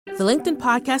The LinkedIn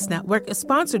Podcast Network is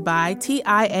sponsored by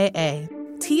TIAA.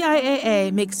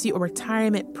 TIAA makes you a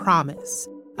retirement promise,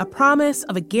 a promise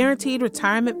of a guaranteed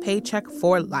retirement paycheck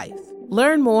for life.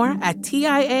 Learn more at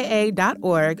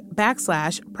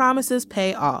TIAA.org/promises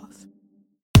pay off.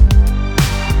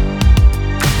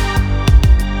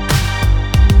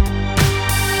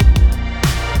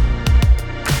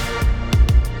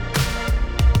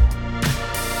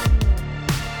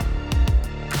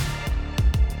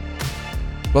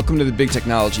 Welcome to the Big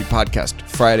Technology Podcast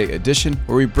Friday edition,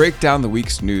 where we break down the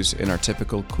week's news in our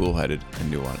typical cool-headed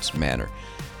and nuanced manner.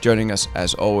 Joining us,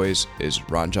 as always, is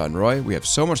Ranjan Roy. We have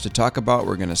so much to talk about.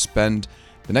 We're going to spend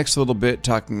the next little bit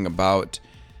talking about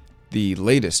the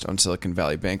latest on Silicon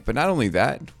Valley Bank, but not only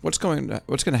that, what's going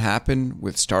to happen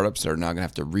with startups that are now going to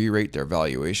have to re-rate their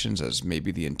valuations as maybe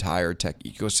the entire tech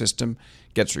ecosystem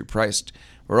gets repriced.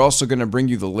 We're also going to bring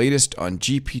you the latest on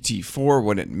GPT-4,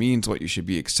 what it means, what you should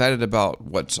be excited about,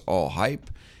 what's all hype.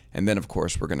 And then, of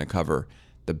course, we're going to cover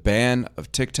the ban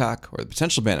of TikTok, or the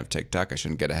potential ban of TikTok. I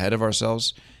shouldn't get ahead of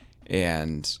ourselves.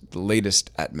 And the latest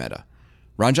at Meta.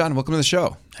 Ranjan, welcome to the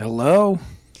show. Hello.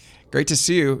 Great to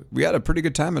see you. We had a pretty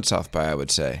good time at South by, I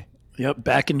would say. Yep,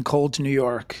 back in cold New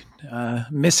York.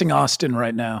 Missing Austin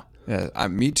right now. Yeah,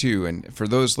 me too. And for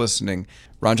those listening,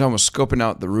 Ranjan was scoping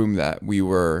out the room that we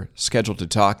were scheduled to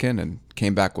talk in and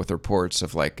came back with reports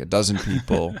of like a dozen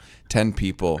people, 10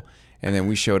 people. And then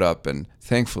we showed up and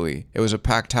thankfully it was a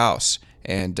packed house.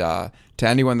 And to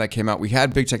anyone that came out, we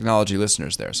had Big Technology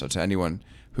listeners there. So to anyone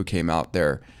who came out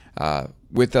there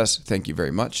with us, thank you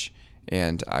very much.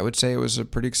 And I would say it was a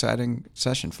pretty exciting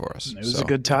session for us. It was a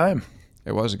good time.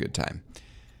 It was a good time.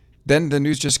 Then the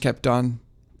news just kept on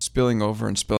spilling over.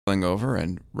 And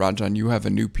Ranjan, you have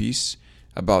a new piece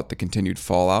about the continued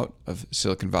fallout of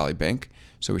Silicon Valley Bank.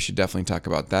 So we should definitely talk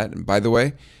about that. And by the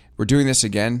way, we're doing this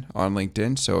again on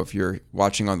LinkedIn. So if you're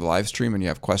watching on the live stream and you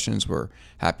have questions, we're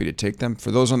happy to take them.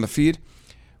 For those on the feed,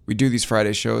 we do these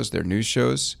Friday shows. They're news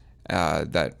shows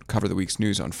that cover the week's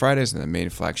news on Fridays and the main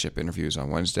flagship interviews on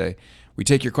Wednesday. We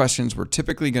take your questions. We're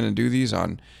typically going to do these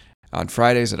on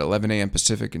Fridays at 11 a.m.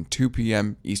 Pacific and 2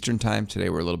 p.m. Eastern time. Today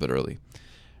we're a little bit early.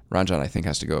 Ranjan, I think,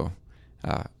 has to go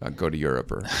to Europe,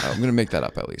 or I'm going to make that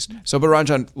up at least. So, but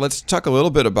Ranjan, let's talk a little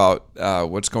bit about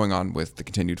what's going on with the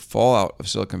continued fallout of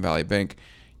Silicon Valley Bank.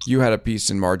 You had a piece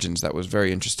in Margins that was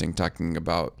very interesting, talking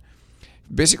about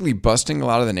basically busting a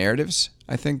lot of the narratives,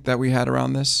 I think, that we had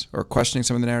around this, or questioning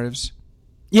some of the narratives.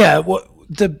 Yeah, well,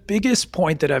 the biggest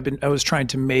point that I was trying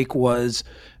to make was,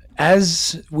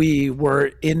 as we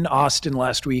were in Austin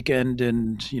last weekend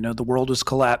and, the world was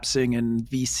collapsing and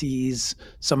VCs,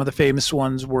 some of the famous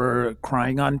ones, were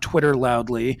crying on Twitter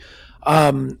loudly.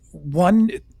 One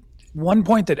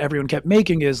point that everyone kept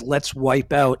making is, let's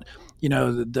wipe out,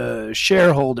 the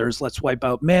shareholders, let's wipe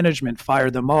out management, fire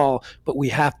them all, but we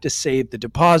have to save the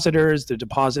depositors. The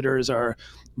depositors are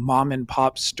mom and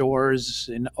pop stores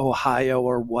in Ohio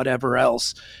or whatever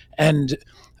else. And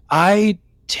I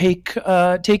take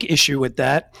issue with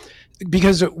that,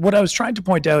 because what I was trying to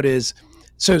point out is,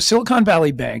 so Silicon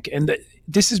Valley Bank, and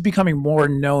this is becoming more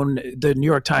known. The New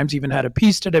York Times even had a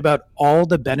piece today about all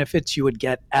the benefits you would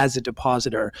get as a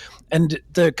depositor, and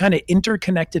the kind of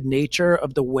interconnected nature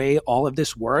of the way all of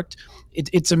this worked.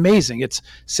 It's amazing. It's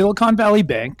Silicon Valley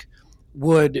Bank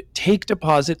would take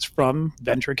deposits from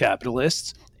venture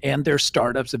capitalists and their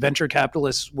startups. The venture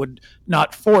capitalists would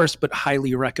not force, but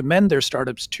highly recommend their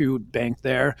startups to bank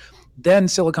there. Then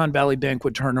Silicon Valley Bank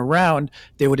would turn around.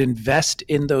 They would invest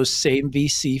in those same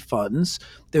VC funds.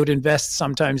 They would invest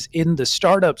sometimes in the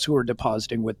startups who are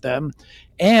depositing with them.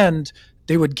 And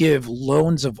they would give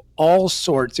loans of all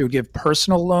sorts. They would give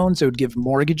personal loans. They would give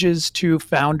mortgages to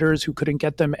founders who couldn't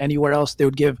get them anywhere else. They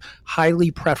would give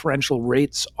highly preferential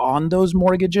rates on those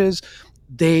mortgages.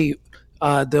 The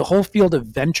whole field of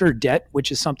venture debt,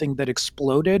 which is something that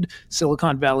exploded,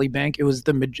 Silicon Valley Bank, it was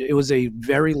a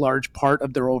very large part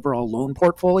of their overall loan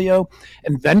portfolio.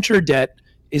 And venture debt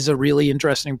is a really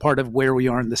interesting part of where we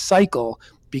are in the cycle,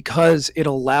 because it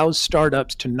allows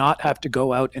startups to not have to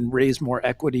go out and raise more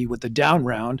equity with the down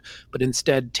round, but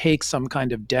instead take some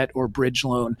kind of debt or bridge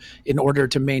loan in order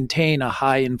to maintain a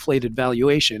high inflated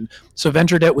valuation. So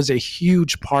venture debt was a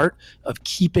huge part of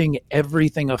keeping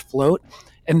everything afloat.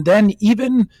 And then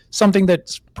even something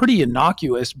that's pretty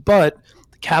innocuous, but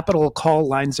capital call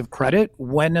lines of credit,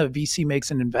 when a VC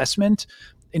makes an investment,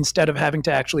 instead of having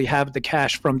to actually have the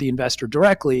cash from the investor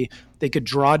directly, they could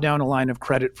draw down a line of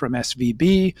credit from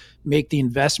SVB, make the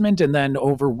investment, and then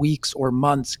over weeks or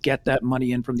months get that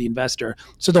money in from the investor.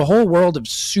 So the whole world of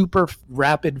super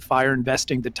rapid fire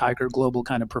investing that Tiger Global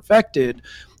kind of perfected,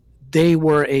 they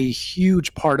were a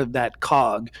huge part of that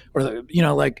cog, or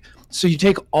so you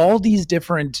take all these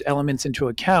different elements into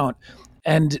account,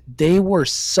 and they were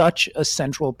such a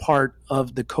central part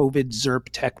of the COVID ZERP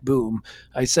tech boom.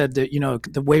 I said that,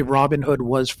 the way Robinhood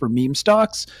was for meme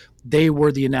stocks, they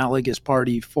were the analogous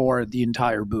party for the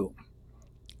entire boom.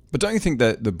 But don't you think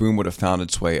that the boom would have found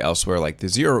its way elsewhere? Like the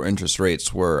zero interest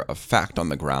rates were a fact on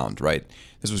the ground, right?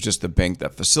 This was just the bank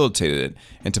that facilitated it.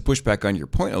 And to push back on your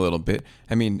point a little bit,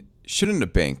 I mean, shouldn't a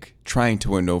bank trying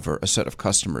to win over a set of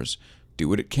customers do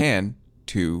what it can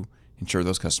to ensure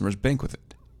those customers bank with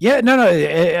it? Yeah, no,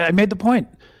 I made the point.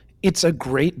 It's a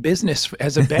great business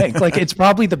as a bank. Like, it's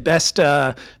probably the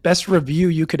best review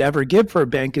you could ever give for a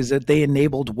bank is that they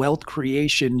enabled wealth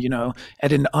creation,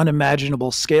 at an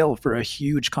unimaginable scale for a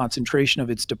huge concentration of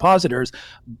its depositors.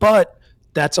 But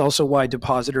that's also why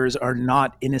depositors are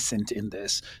not innocent in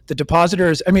this. The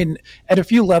depositors, at a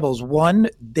few levels. One,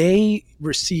 they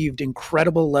received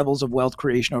incredible levels of wealth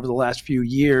creation over the last few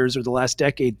years or the last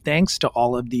decade, thanks to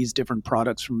all of these different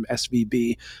products from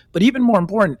SVB. But even more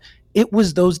important, it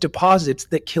was those deposits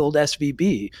that killed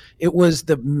SVB. It was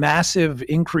the massive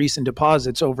increase in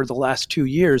deposits over the last 2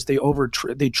 years.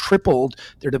 They tripled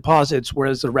their deposits,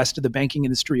 whereas the rest of the banking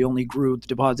industry only grew the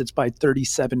deposits by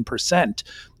 37%.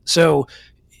 So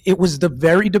it was the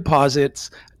very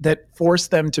deposits that forced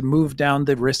them to move down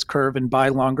the risk curve and buy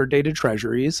longer dated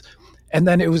treasuries. And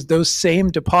then it was those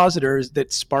same depositors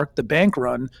that sparked the bank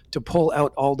run to pull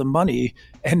out all the money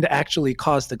and actually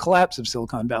cause the collapse of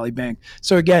Silicon Valley Bank.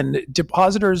 So again,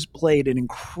 depositors played an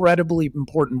incredibly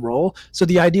important role. So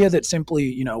the idea that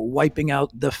simply, wiping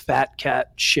out the fat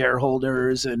cat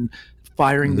shareholders and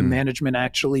firing the management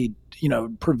actually,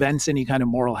 prevents any kind of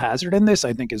moral hazard in this,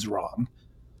 I think is wrong.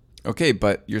 Okay,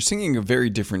 but you're singing a very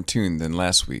different tune than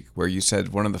last week, where you said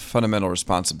one of the fundamental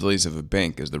responsibilities of a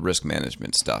bank is the risk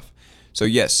management stuff. So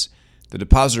yes, the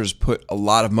depositors put a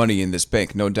lot of money in this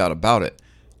bank, no doubt about it.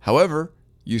 However,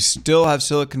 you still have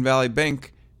Silicon Valley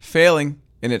Bank failing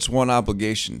in its one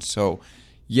obligation. So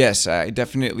yes, I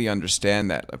definitely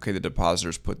understand that. Okay, the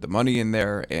depositors put the money in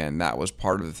there, and that was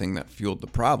part of the thing that fueled the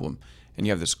problem. And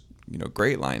you have this,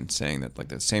 great line saying that like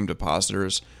the same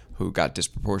depositors who got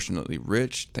disproportionately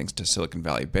rich thanks to Silicon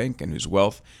Valley Bank and whose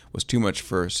wealth was too much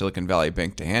for Silicon Valley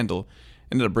Bank to handle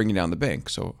ended up bringing down the bank,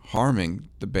 so harming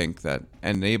the bank that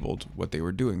enabled what they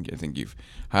were doing. I think you've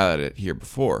highlighted it here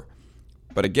before.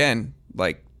 But again,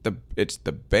 it's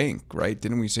the bank, right?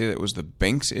 Didn't we say that it was the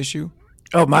bank's issue?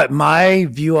 Oh, my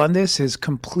view on this has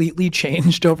completely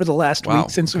changed over the last week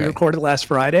since we recorded last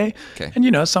Friday. Okay.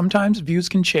 And, sometimes views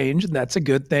can change, and that's a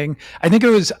good thing. I think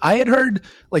I had heard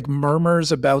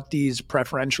murmurs about these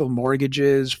preferential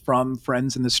mortgages from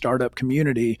friends in the startup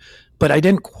community, but I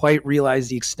didn't quite realize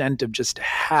the extent of just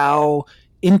how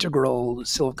integral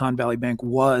Silicon Valley Bank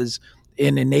was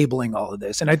in enabling all of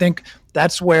this. And I think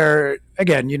that's where,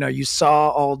 again, you saw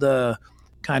all the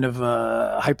kind of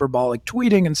hyperbolic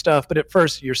tweeting and stuff, but at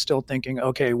first you're still thinking,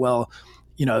 okay, well,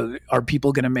 are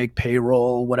people going to make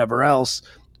payroll, whatever else?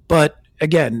 But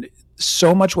again,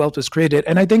 so much wealth was created.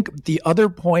 And I think the other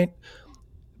point,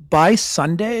 by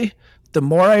Sunday, the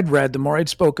more I'd read, the more I'd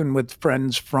spoken with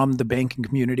friends from the banking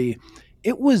community,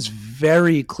 it was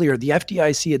very clear. The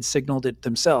FDIC had signaled it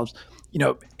themselves,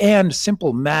 and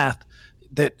simple math,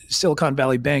 that Silicon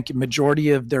Valley Bank, majority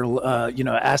of their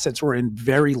assets were in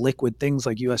very liquid things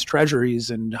like U.S. Treasuries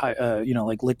and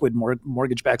liquid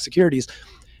mortgage-backed securities.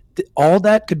 All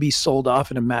that could be sold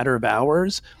off in a matter of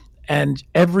hours, and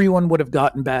everyone would have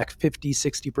gotten back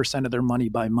 50-60% of their money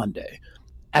by Monday,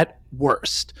 at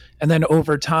worst. And then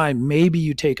over time, maybe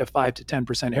you take a 5 to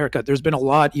 10% haircut. There's been a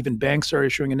lot, even banks are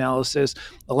issuing analysis,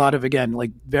 a lot of, again,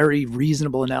 very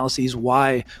reasonable analyses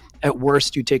why at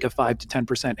worst you take a 5 to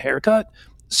 10% haircut.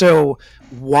 So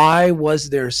why was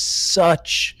there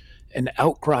such an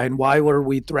outcry, and why were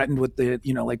we threatened with the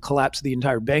collapse of the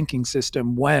entire banking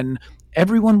system when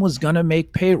everyone was going to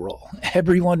make payroll?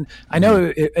 Everyone, I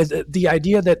know the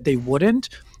idea that they wouldn't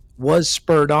was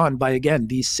spurred on by, again,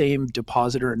 these same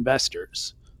depositor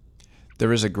investors.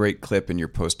 There is a great clip in your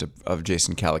post of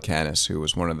Jason Calacanis, who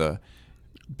was one of the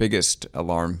biggest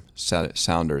alarm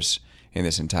sounders in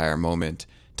this entire moment,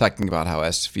 talking about how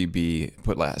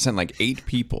SVB sent 8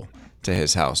 people to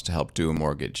his house to help do a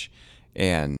mortgage.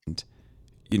 And,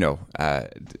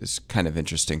 it's kind of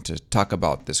interesting to talk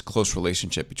about this close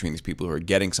relationship between these people who are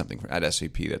getting something at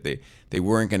SVB that they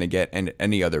weren't going to get in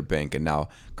any other bank and now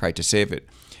cried to save it.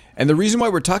 And the reason why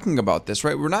we're talking about this,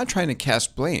 right, we're not trying to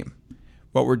cast blame.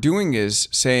 What we're doing is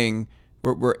saying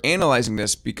we're analyzing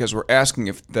this because we're asking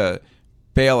if the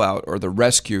bailout or the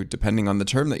rescue, depending on the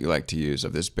term that you like to use,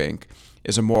 of this bank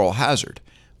is a moral hazard,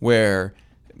 where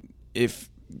if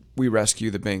we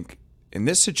rescue the bank in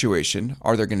this situation,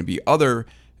 are there going to be other,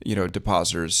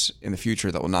 depositors in the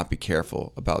future that will not be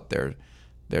careful about their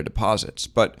deposits?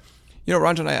 But,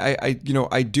 Ranjan,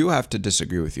 I do have to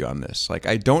disagree with you on this. Like,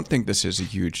 I don't think this is a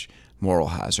huge moral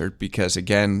hazard because,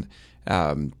 again,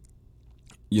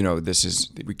 we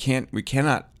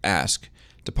cannot ask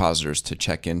depositors to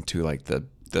check into like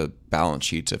the balance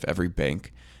sheets of every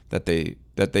bank that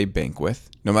they bank with,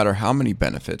 no matter how many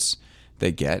benefits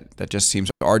they get. That just seems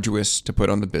arduous to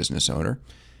put on the business owner.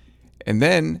 And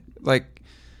then,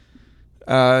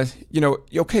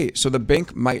 okay, so the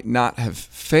bank might not have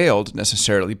failed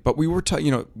necessarily, but we were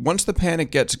once the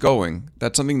panic gets going,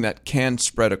 that's something that can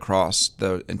spread across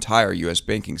the entire U.S.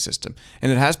 banking system.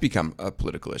 And it has become a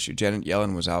political issue. Janet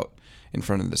Yellen was out in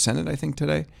front of the Senate, I think,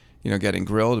 today, getting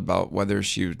grilled about whether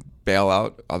she would bail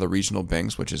out other regional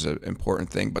banks, which is an important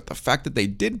thing. But the fact that they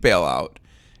did bail out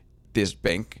this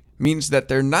bank means that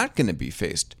they're not going to be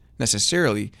faced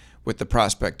necessarily with the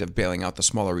prospect of bailing out the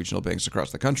smaller regional banks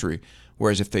across the country.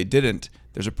 Whereas if they didn't,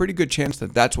 there's a pretty good chance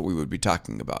that that's what we would be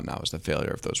talking about now, is the failure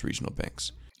of those regional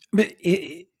banks. But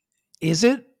is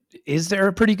it? Is there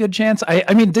a pretty good chance?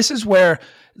 I mean, this is where,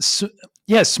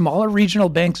 smaller regional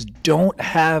banks don't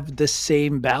have the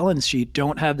same balance sheet,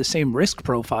 don't have the same risk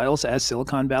profiles as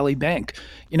Silicon Valley Bank.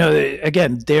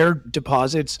 Again, their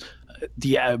deposits,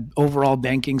 the overall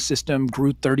banking system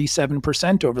grew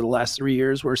 37% over the last 3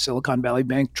 years, where Silicon Valley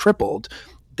Bank tripled.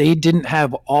 They didn't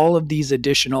have all of these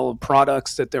additional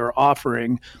products that they're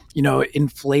offering,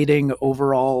 inflating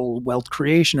overall wealth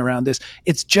creation around this.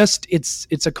 It's just,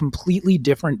 it's a completely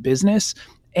different business.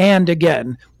 And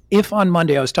again, if on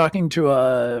Monday, I was talking to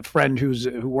a friend who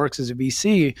works as a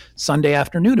VC Sunday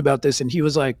afternoon about this, and he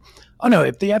was like, oh no,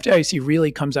 if the FDIC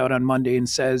really comes out on Monday and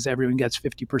says everyone gets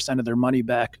 50% of their money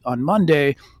back on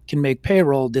Monday, can make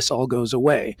payroll, this all goes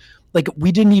away. Like,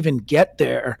 we didn't even get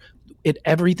there.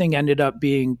 Everything ended up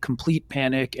being complete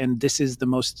panic, and this is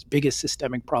the biggest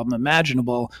systemic problem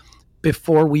imaginable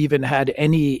before we even had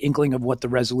any inkling of what the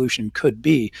resolution could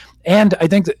be. And I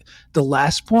think that the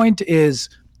last point is,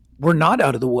 we're not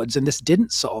out of the woods, and this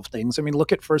didn't solve things. I mean,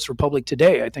 look at First Republic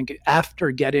today. I think after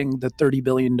getting the $30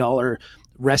 billion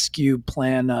rescue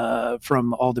plan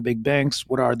from all the big banks,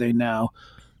 what are they now?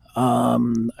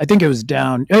 I think it was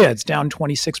down. Oh yeah, it's down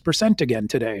 26% again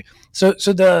today. So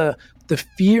the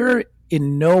fear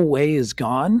in no way is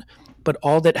gone, but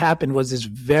all that happened was this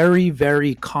very,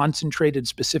 very concentrated,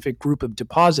 specific group of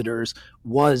depositors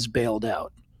was bailed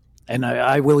out. And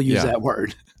I will use that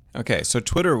word. Okay, so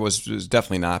Twitter was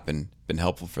definitely not been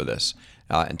helpful for this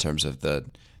in terms of the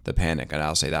panic, and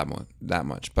I'll say that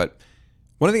much. But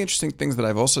one of the interesting things that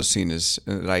I've also seen is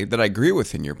that I agree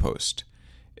with in your post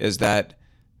is that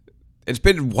it's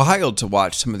been wild to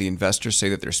watch some of the investors say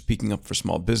that they're speaking up for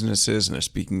small businesses and they're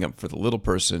speaking up for the little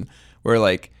person,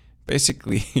 where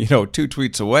basically, 2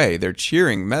 tweets away, they're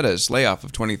cheering Meta's layoff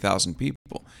of 20,000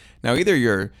 people. Now,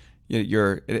 either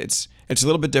it's a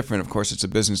little bit different. Of course, it's a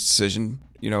business decision,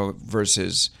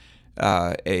 versus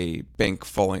a bank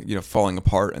falling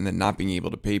apart and then not being able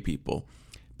to pay people.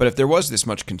 But if there was this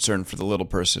much concern for the little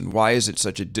person, why is it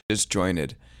such a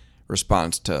disjointed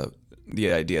response to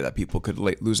the idea that people could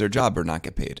lose their job or not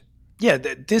get paid? Yeah,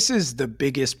 this is the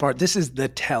biggest part. This is the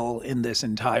tell in this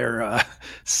entire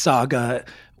saga.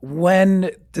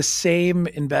 When the same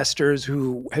investors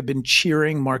who have been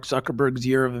cheering Mark Zuckerberg's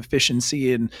year of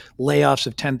efficiency and layoffs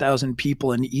of 10,000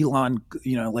 people and Elon,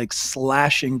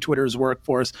 slashing Twitter's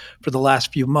workforce for the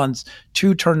last few months,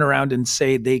 to turn around and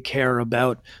say they care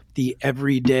about the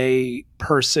everyday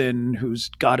person who's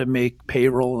got to make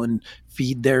payroll and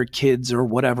feed their kids or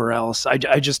whatever else. I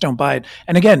just don't buy it.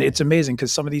 And again, it's amazing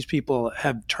because some of these people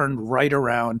have turned right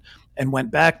around and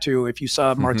went back to, if you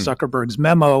saw Mark Zuckerberg's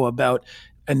memo about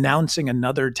announcing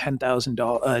another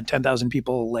 10,000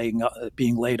 people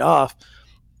being laid off,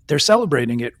 they're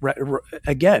celebrating it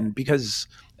again, because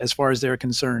as far as they're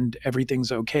concerned,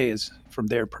 everything's okay is from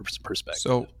their perspective.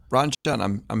 So,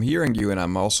 Ranjan, I'm hearing you, and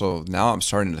I'm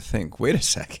starting to think, wait a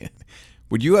second.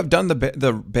 Would you have done the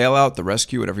bailout, the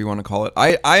rescue, whatever you want to call it?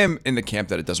 I am in the camp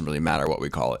that it doesn't really matter what we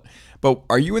call it. But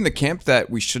are you in the camp that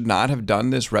we should not have done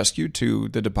this rescue to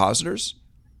the depositors?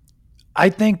 I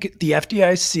think the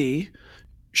FDIC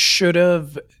should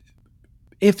have,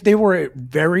 if they were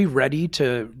very ready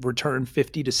to return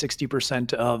 50 to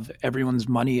 60% of everyone's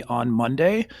money on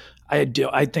Monday, I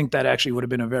think that actually would have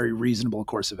been a very reasonable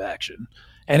course of action.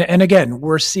 And again,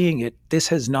 we're seeing it. This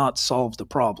has not solved the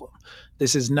problem.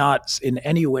 This is not in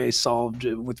any way solved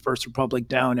with First Republic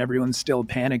down. Everyone's still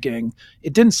panicking.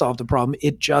 It didn't solve the problem.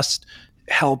 It just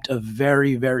helped a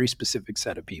very, very specific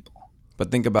set of people. But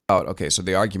think about, okay, so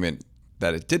the argument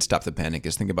that it did stop the panic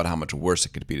is think about how much worse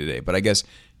it could be today. But I guess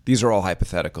these are all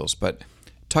hypotheticals. But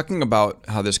talking about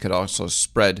how this could also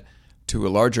spread to the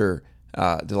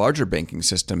larger banking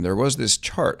system, there was this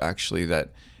chart actually that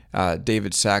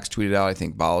David Sachs tweeted out. I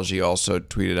think Balaji also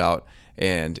tweeted out,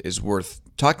 and is worth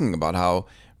talking about how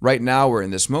right now we're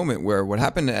in this moment where what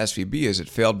happened to SVB is it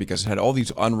failed because it had all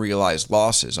these unrealized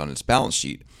losses on its balance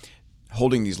sheet,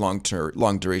 holding these long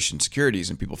duration securities,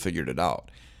 and people figured it out.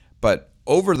 But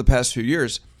over the past few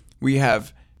years, we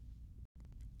have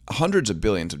hundreds of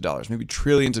billions of dollars, maybe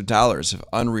trillions of dollars of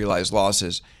unrealized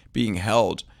losses being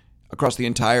held across the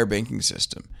entire banking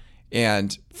system.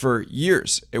 And for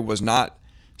years, it was not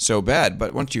so bad.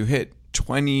 But once you hit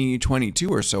 2022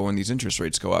 or so, when these interest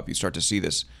rates go up, you start to see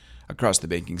this across the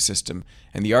banking system.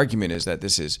 And the argument is that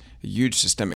this is a huge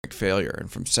systemic failure.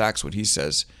 And from Sachs, what he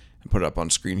says, and put it up on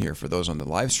screen here for those on the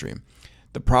live stream,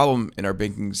 the problems in our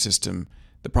banking system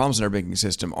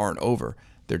aren't over.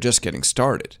 They're just getting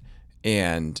started.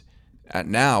 And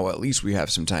now, at least we have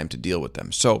some time to deal with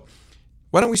them. So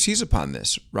why don't we seize upon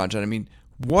this, Rajan? I mean,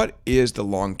 what is the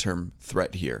long-term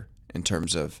threat here in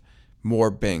terms of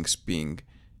more banks being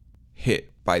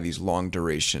hit by these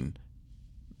long-duration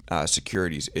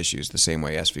securities issues the same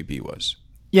way SVB was?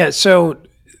 Yeah, so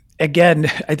again,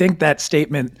 I think that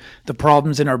statement, the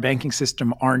problems in our banking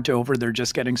system aren't over, they're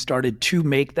just getting started, to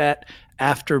make that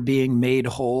after being made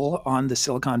whole on the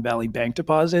Silicon Valley Bank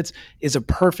deposits is a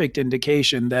perfect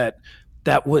indication that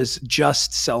that was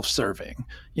just self-serving.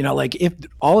 Like if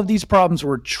all of these problems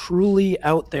were truly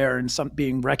out there and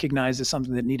being recognized as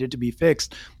something that needed to be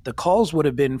fixed, the calls would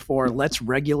have been for, let's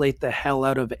regulate the hell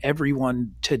out of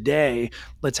everyone today.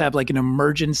 Let's have like an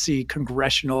emergency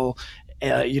congressional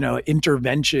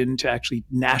intervention to actually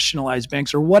nationalize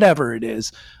banks or whatever it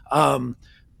is. And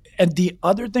the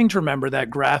other thing to remember,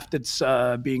 that graph that's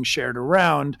being shared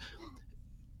around,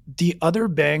 the other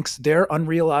banks, their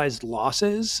unrealized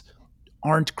losses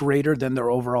aren't greater than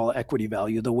their overall equity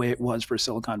value the way it was for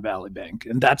Silicon Valley Bank.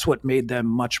 And that's what made them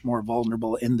much more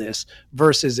vulnerable in this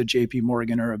versus a JP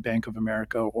Morgan or a Bank of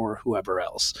America or whoever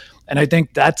else. And I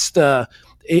think that's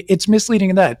it's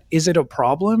misleading in that. Is it a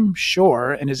problem?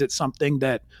 Sure. And is it something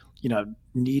that,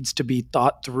 needs to be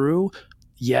thought through?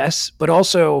 Yes. But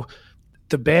also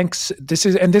the banks,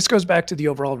 this goes back to the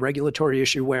overall regulatory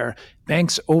issue where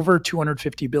banks over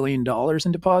 $250 billion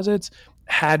in deposits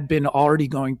had been already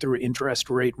going through interest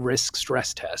rate risk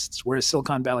stress tests, whereas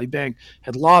Silicon Valley Bank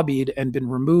had lobbied and been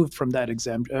removed from that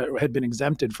had been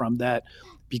exempted from that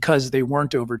because they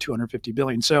weren't over 250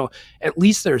 billion. So at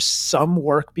least there's some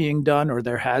work being done, or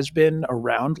there has been,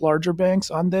 around larger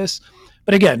banks on this.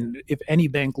 But again, if any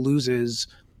bank loses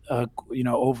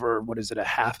over, a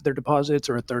half of their deposits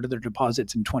or a third of their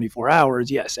deposits in 24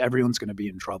 hours, yes, everyone's going to be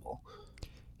in trouble.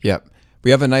 Yep. We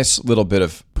have a nice little bit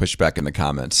of pushback in the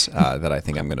comments that I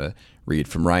think I'm going to read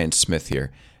from Ryan Smith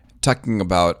here, talking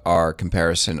about our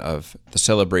comparison of the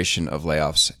celebration of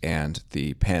layoffs and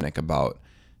the panic about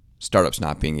startups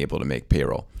not being able to make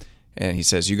payroll. And he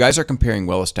says, you guys are comparing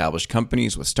well-established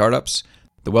companies with startups.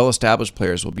 The well-established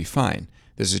players will be fine.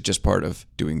 This is just part of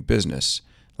doing business,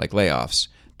 like layoffs.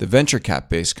 The venture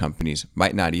cap-based companies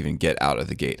might not even get out of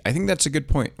the gate. I think that's a good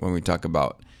point when we talk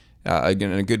about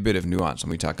again, a good bit of nuance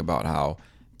when we talk about how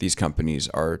these companies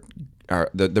are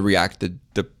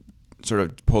the sort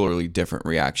of polarly different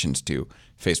reactions to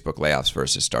Facebook layoffs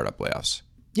versus startup layoffs.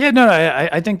 Yeah, no,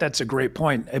 I think that's a great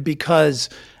point, because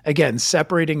again,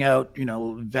 separating out,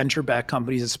 venture-backed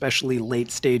companies, especially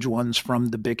late-stage ones, from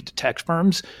the big tech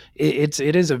firms, it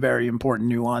is a very important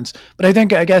nuance. But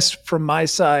I guess from my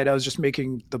side, I was just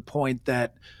making the point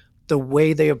that the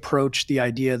way they approach the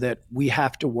idea that we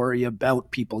have to worry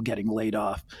about people getting laid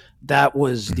off, that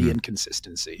was the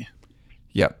inconsistency.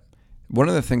 Yep. One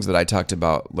of the things that I talked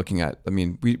about looking at,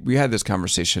 we had this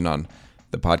conversation on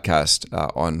the podcast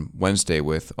on Wednesday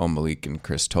with Omalik and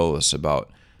Chris Tolis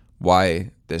about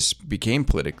why this became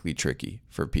politically tricky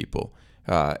for people.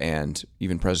 And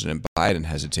even President Biden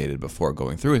hesitated before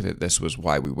going through with it. This was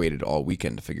why we waited all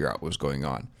weekend to figure out what was going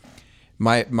on.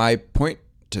 My point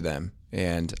to them,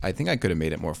 and I think I could have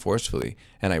made it more forcefully,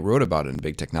 and I wrote about it in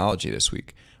Big Technology this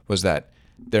week, was that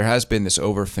there has been this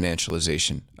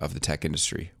over-financialization of the tech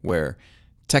industry where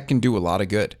tech can do a lot of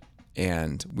good,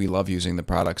 and we love using the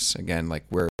products. Again, like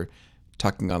we're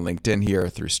talking on LinkedIn here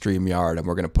through StreamYard, and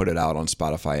we're going to put it out on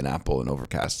Spotify and Apple and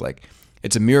Overcast. Like,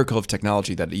 it's a miracle of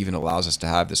technology that even allows us to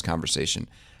have this conversation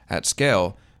at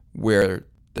scale, where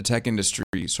the tech industry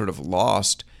sort of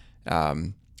lost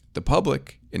the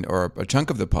public, or a chunk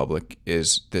of the public,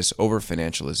 is this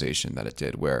over-financialization that it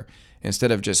did, where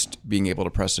instead of just being able to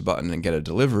press a button and get a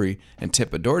delivery and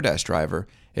tip a DoorDash driver,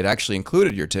 it actually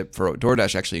included your tip for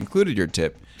DoorDash actually included your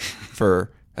tip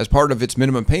for as part of its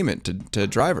minimum payment to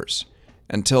drivers,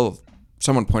 until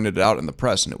someone pointed it out in the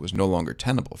press and it was no longer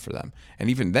tenable for them. And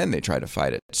even then they tried to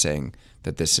fight it, saying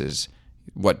that this is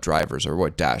what drivers or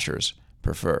what dashers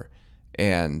prefer.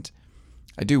 And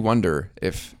I do wonder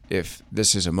if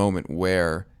this is a moment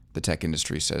where the tech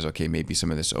industry says, okay, maybe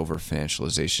some of this over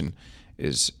financialization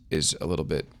is a little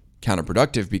bit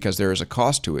counterproductive, because there is a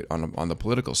cost to it on the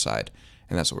political side,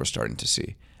 and that's what we're starting to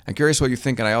see. I'm curious what you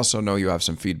think, and I also know you have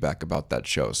some feedback about that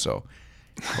show, so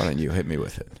why don't you hit me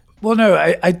with it? Well, no,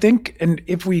 I think, and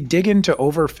if we dig into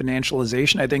over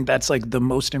financialization, I think that's like the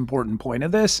most important point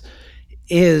of this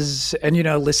is, and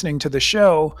listening to the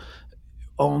show,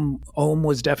 Ohm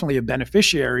was definitely a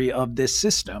beneficiary of this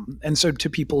system. And so to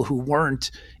people who weren't,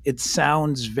 it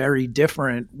sounds very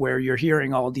different, where you're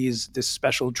hearing all this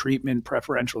special treatment,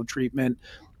 preferential treatment.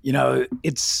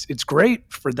 It's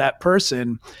great for that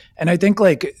person. And I think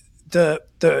like the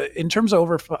in terms of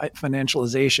over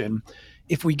financialization,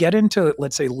 if we get into,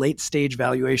 let's say, late stage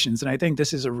valuations, and I think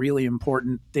this is a really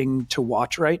important thing to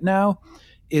watch right now,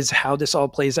 is how this all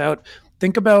plays out.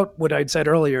 Think about what I'd said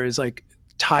earlier, is like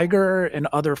Tiger and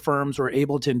other firms were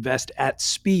able to invest at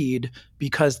speed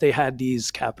because they had these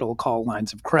capital call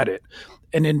lines of credit.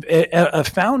 And a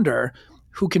founder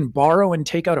who can borrow and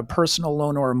take out a personal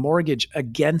loan or a mortgage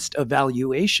against a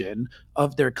valuation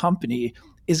of their company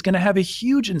is going to have a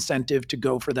huge incentive to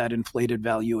go for that inflated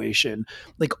valuation.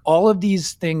 Like, all of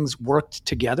these things worked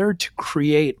together to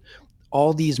create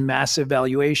all these massive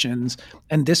valuations.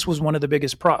 And this was one of the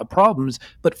biggest problems.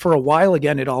 But for a while,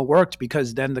 again, it all worked,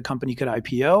 because then the company could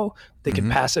IPO, they could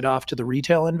pass it off to the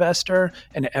retail investor,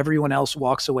 and everyone else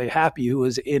walks away happy who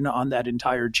was in on that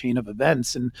entire chain of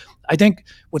events. And I think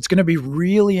what's going to be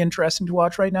really interesting to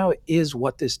watch right now is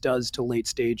what this does to late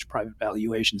stage private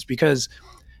valuations, because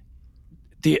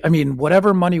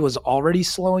whatever money was already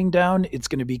slowing down, it's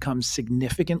going to become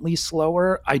significantly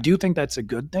slower. I do think that's a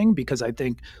good thing, because I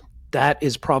think that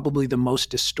is probably the most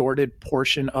distorted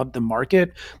portion of the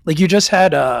market. Like, you just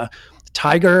had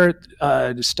Tiger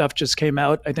stuff just came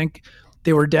out. I think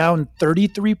they were down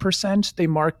 33%. They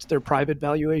marked their private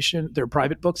valuation, their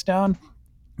private books down,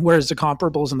 whereas the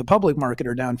comparables in the public market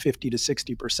are down 50 to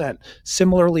 60%.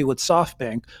 Similarly with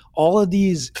SoftBank, all of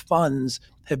these funds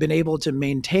have been able to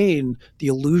maintain the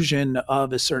illusion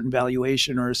of a certain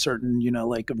valuation or a certain,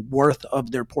 worth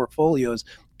of their portfolios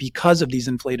because of these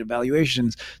inflated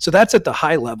valuations. So that's at the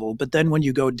high level. But then when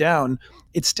you go down,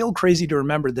 it's still crazy to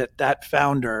remember that that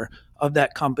founder of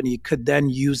that company could then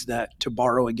use that to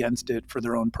borrow against it for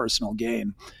their own personal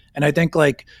gain. And I think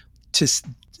to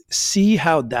see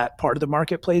how that part of the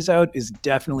market plays out is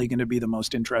definitely going to be the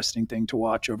most interesting thing to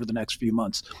watch over the next few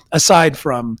months, aside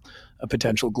from a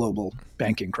potential global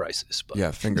banking crisis. But. Yeah,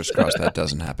 fingers crossed that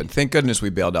doesn't happen. Thank goodness we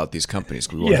bailed out these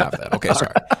companies. We won't have that. Okay,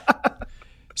 sorry.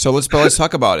 So let's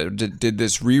talk about it. Did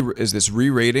this is this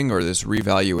re-rating or this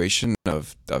revaluation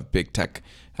of big tech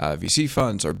VC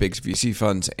funds or big VC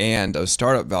funds and of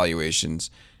startup valuations?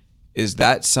 Is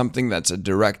that something that's a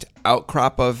direct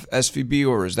outcrop of SVB,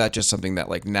 or is that just something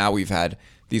that now we've had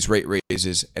these rate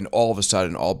raises and all of a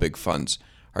sudden all big funds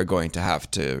are going to have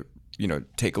to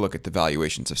take a look at the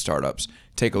valuations of startups,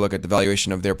 take a look at the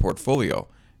valuation of their portfolio,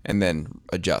 and then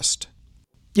adjust?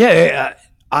 Yeah,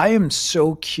 I am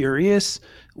so curious.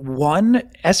 One,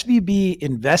 SVB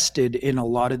invested in a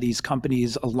lot of these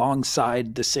companies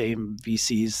alongside the same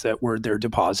VCs that were their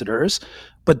depositors.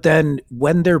 But then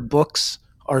when their books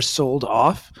are sold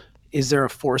off, is there a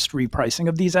forced repricing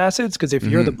of these assets? Because if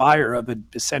you're the buyer of an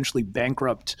essentially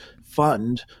bankrupt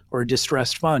fund or a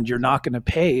distressed fund, you're not going to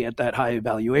pay at that high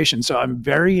valuation. So I'm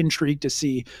very intrigued to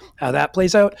see how that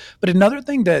plays out. But another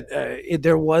thing that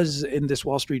there was in this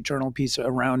Wall Street Journal piece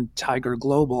around Tiger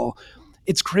Global,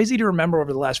 it's crazy to remember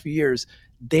over the last few years,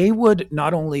 they would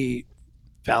not only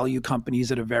value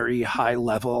companies at a very high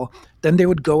level, then they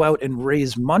would go out and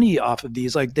raise money off of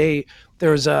these. Like their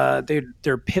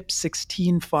PIP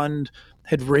 16 fund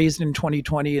had raised in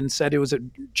 2020 and said it was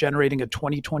generating a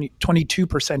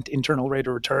 22% internal rate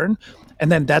of return.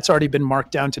 And then that's already been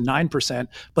marked down to 9%,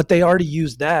 but they already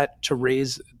used that to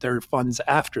raise their funds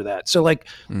after that. So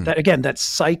that, again, that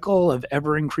cycle of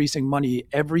ever increasing money,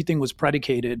 everything was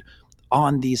predicated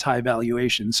on these high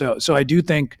valuations. So I do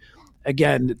think,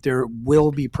 again, there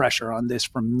will be pressure on this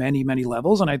from many, many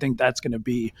levels. And I think that's going to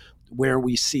be where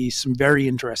we see some very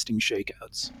interesting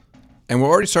shakeouts. And we're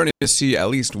already starting to see at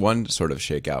least one sort of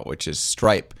shakeout, which is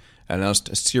Stripe announced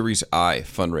a Series I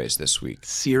fundraise this week.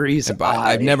 Series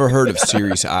I. I've never heard of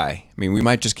Series I. I mean, we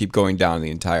might just keep going down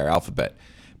the entire alphabet.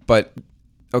 But,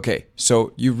 okay,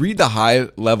 so you read the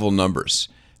high-level numbers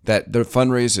that the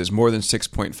fundraise is more than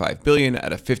 $6.5 billion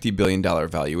at a $50 billion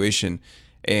valuation,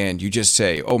 and you just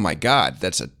say, oh my God,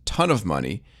 that's a ton of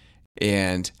money.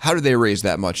 And how do they raise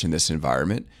that much in this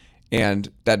environment?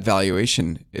 And that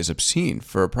valuation is obscene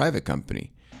for a private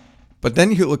company. But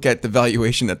then you look at the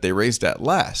valuation that they raised at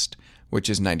last, which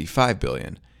is $95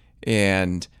 billion.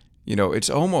 And, you know, it's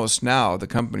almost now, the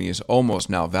company is almost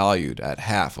now valued at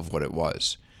half of what it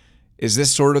was. Is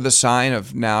this sort of the sign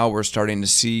of now we're starting to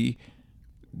see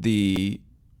the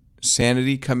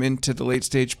sanity come into the late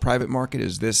stage private market?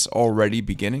 Is this already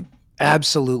beginning?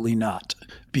 Absolutely not.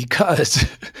 Because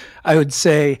I would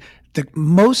say the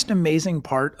most amazing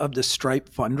part of the Stripe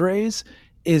fundraise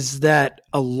is that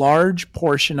a large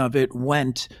portion of it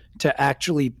went to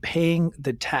actually paying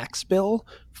the tax bill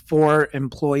for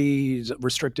employees,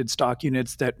 restricted stock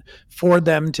units, that for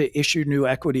them to issue new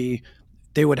equity,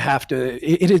 they would have to,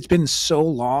 it has been so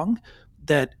long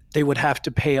that they would have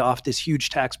to pay off this huge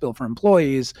tax bill for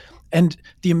employees. And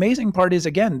the amazing part is,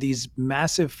 again, these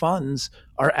massive funds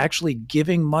are actually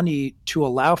giving money to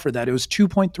allow for that. It was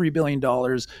 $2.3 billion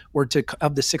were to,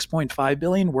 of the $6.5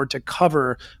 billion were to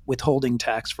cover withholding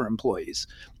tax for employees.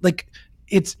 Like,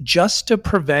 it's just to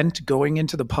prevent going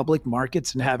into the public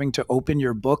markets and having to open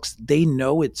your books. They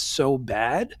know it's so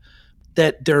bad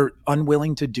that they're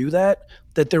unwilling to do that,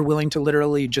 that they're willing to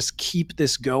literally just keep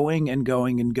this going and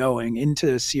going and going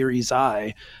into Series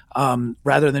I,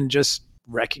 rather than just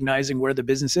recognizing where the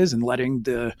business is and letting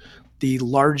the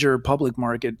larger public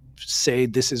market say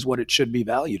this is what it should be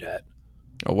valued at.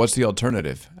 Oh, what's the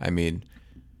alternative? I mean,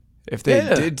 if they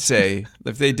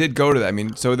did go to that, I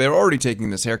mean, so they're already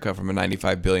taking this haircut from a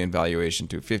 $95 billion valuation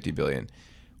to $50 billion.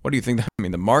 What do you think? I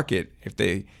mean, the market, if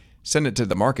they send it to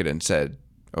the market and said,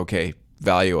 okay,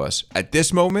 value us at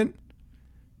this moment.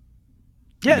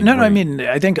 Yeah, I mean,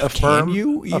 I think Can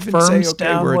you even say,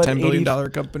 okay, we're a $10 billion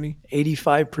company?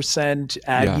 85%,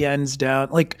 Adyen's down.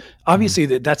 Like, obviously,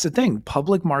 that's the thing.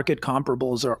 Public market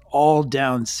comparables are all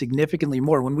down significantly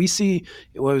more. When we see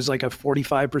it was like a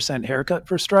 45% haircut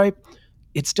for Stripe,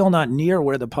 it's still not near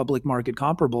where the public market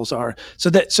comparables are.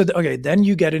 Okay, then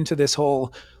you get into this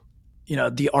whole, you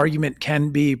know, the argument can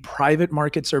be private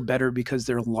markets are better because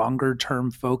they're longer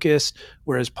term focused,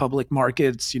 whereas public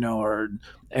markets, you know, are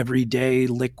everyday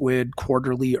liquid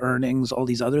quarterly earnings, all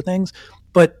these other things.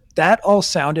 But that all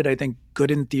sounded, I think, good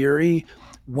in theory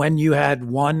when you had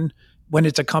when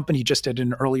it's a company just at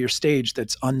an earlier stage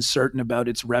that's uncertain about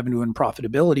its revenue and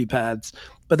profitability paths.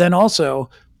 But then also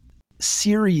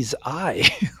Series I,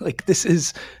 like this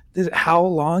is how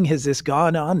long has this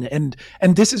gone on? And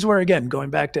this is where, again, going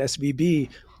back to SVB,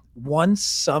 once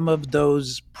some of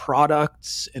those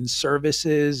products and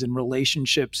services and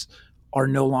relationships are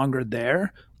no longer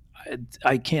there,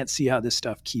 I can't see how this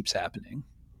stuff keeps happening.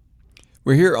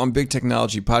 We're here on Big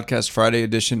Technology Podcast Friday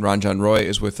edition. Ranjan Roy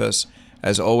is with us,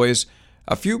 as always.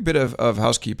 A few bit of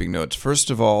housekeeping notes. First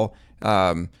of all,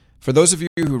 for those of you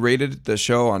who rated the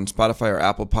show on Spotify or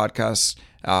Apple Podcasts,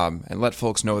 and let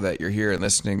folks know that you're here and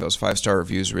listening, those 5-star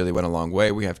reviews really went a long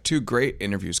way. We have 2 great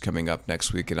interviews coming up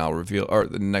next week, and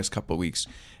the next couple of weeks,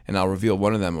 and I'll reveal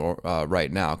one of them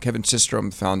right now. Kevin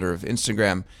Systrom, founder of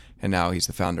Instagram, and now he's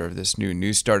the founder of this new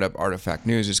news startup, Artifact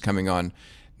News, is coming on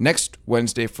next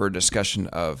Wednesday for a discussion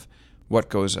of what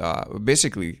goes,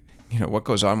 basically, you know, what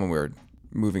goes on when we're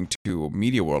moving to a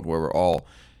media world where we're all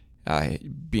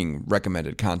being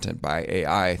recommended content by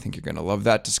AI. I think you're going to love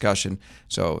that discussion.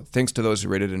 So thanks to those who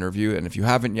rated and reviewed. And if you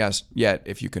haven't yet,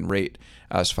 if you can rate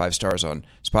us 5 stars on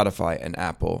Spotify and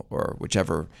Apple or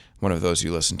whichever one of those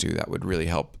you listen to, that would really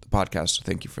help the podcast. So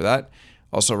thank you for that.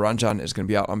 Also, Ranjan is going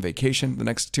to be out on vacation the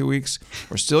next 2 weeks.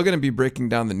 We're still going to be breaking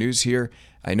down the news here.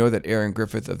 I know that Aaron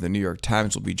Griffith of the New York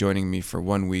Times will be joining me for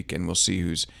 1 week, and we'll see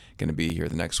who's going to be here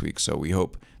the next week. So we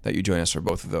hope that you join us for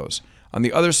both of those. On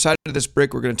the other side of this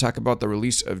break, we're going to talk about the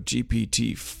release of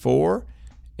GPT-4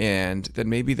 and then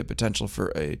maybe the potential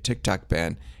for a TikTok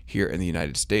ban here in the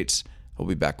United States. We'll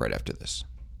be back right after this.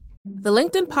 The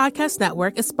LinkedIn Podcast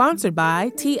Network is sponsored by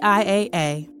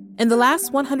TIAA. In the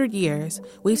last 100 years,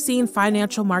 we've seen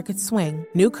financial markets swing,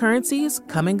 new currencies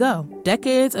come and go,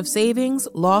 decades of savings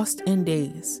lost in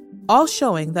days, all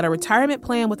showing that a retirement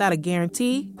plan without a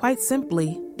guarantee, quite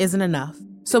simply, isn't enough.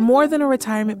 So more than a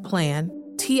retirement plan,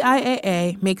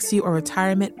 TIAA makes you a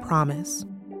retirement promise.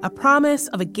 A promise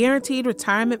of a guaranteed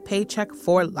retirement paycheck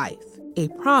for life. A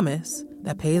promise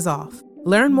that pays off.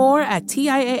 Learn more at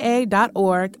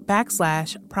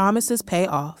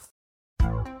TIAA.org/promisespayoff.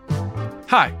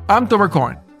 Hi, I'm Thomas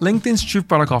Korn. LinkedIn's Chief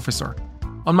Product Officer.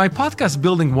 On my podcast,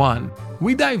 Building One,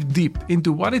 we dive deep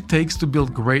into what it takes to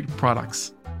build great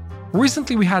products.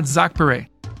 Recently, we had Zach Perret,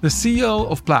 the CEO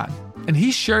of Plaid, and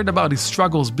he shared about his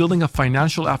struggles building a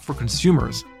financial app for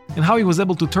consumers and how he was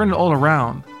able to turn it all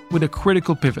around with a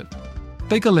critical pivot.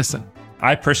 Take a listen.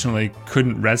 I personally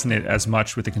couldn't resonate as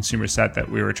much with the consumer set that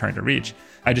we were trying to reach.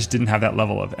 I just didn't have that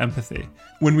level of empathy.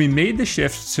 When we made the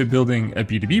shift to building a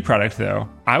B2B product, though,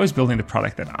 I was building the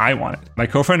product that I wanted. My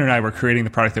co-founder and I were creating the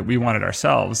product that we wanted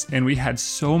ourselves, and we had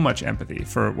so much empathy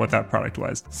for what that product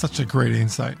was. Such a great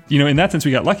insight. In that sense, we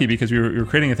got lucky because we were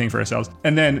creating a thing for ourselves.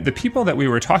 And then the people that we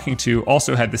were talking to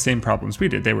also had the same problems we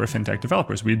did. They were fintech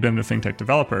developers. We'd been a fintech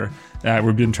developer.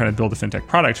 We'd been trying to build a fintech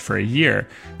product for a year.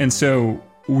 And so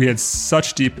we had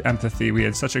such deep empathy. We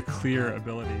had such a clear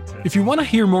ability to... If you want to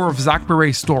hear more of Zach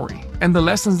Perret's story and the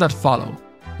lessons that follow,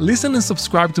 listen and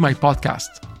subscribe to my podcast,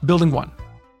 Building One.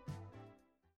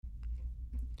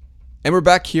 And we're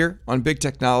back here on Big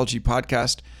Technology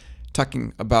Podcast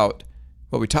talking about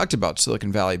what we talked about,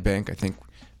 Silicon Valley Bank. I think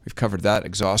we've covered that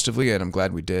exhaustively, and I'm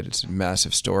glad we did. It's a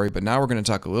massive story. But now we're going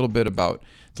to talk a little bit about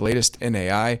the latest in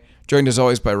AI. Joined as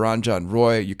always by Ranjan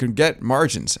Roy. You can get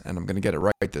margins, and I'm going to get it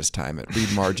right this time, at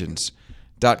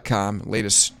readmargins.com.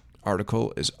 Latest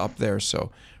article is up there,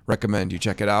 so recommend you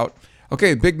check it out.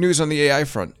 Okay, big news on the AI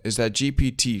front is that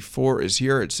GPT-4 is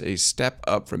here. It's a step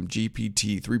up from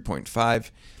GPT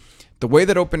 3.5. The way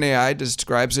that OpenAI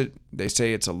describes it, they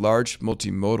say it's a large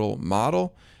multimodal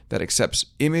model that accepts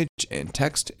image and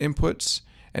text inputs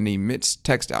and emits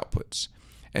text outputs.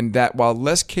 And that while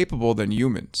less capable than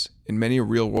humans in many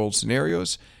real-world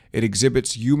scenarios, it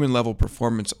exhibits human-level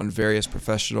performance on various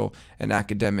professional and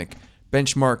academic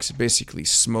benchmarks. It basically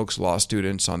smokes law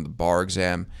students on the bar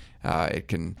exam. It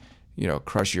can,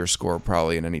 crush your score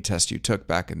probably in any test you took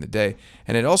back in the day.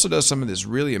 And it also does some of this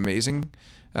really amazing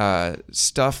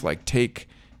stuff, like take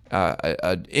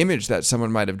an image that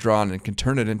someone might have drawn and can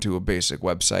turn it into a basic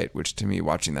website, which to me,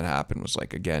 watching that happen was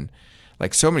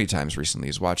like so many times recently,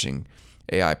 is watching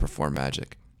AI perform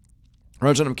magic.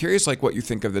 Ranjan, I'm curious what you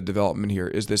think of the development here.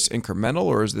 Is this incremental,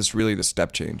 or is this really the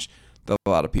step change that a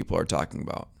lot of people are talking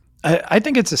about? I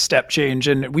think it's a step change,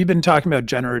 and we've been talking about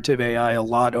generative AI a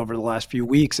lot over the last few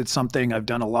weeks. It's something I've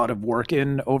done a lot of work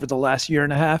in over the last year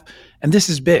and a half, and this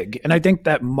is big. And I think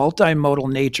that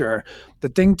multimodal nature, the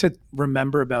thing to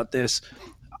remember about this,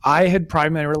 I had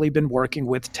primarily been working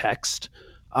with text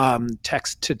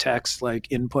to text, like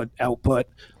input, output.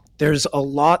 There's a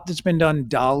lot that's been done,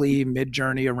 DALL-E,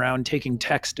 Midjourney, around taking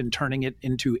text and turning it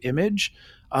into image.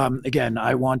 Again,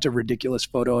 I want a ridiculous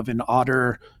photo of an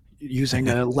otter using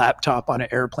a laptop on an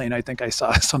airplane. I think I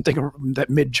saw something that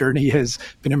Midjourney has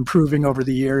been improving over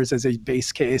the years as a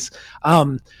base case.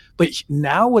 But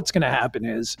now what's going to happen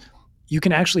is you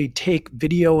can actually take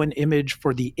video and image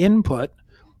for the input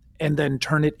and then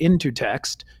turn it into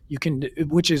text. You can,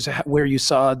 which is where you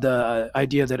saw the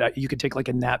idea that you could take like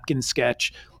a napkin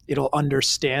sketch, it'll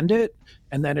understand it,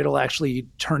 and then it'll actually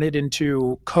turn it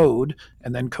into code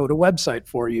and then code a website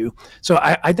for you. So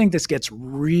I think this gets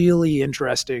really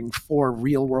interesting for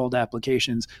real world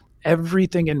applications.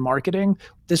 Everything in marketing,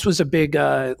 this was a big,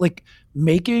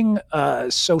 making a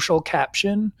social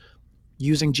caption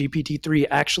using GPT-3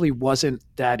 actually wasn't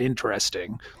that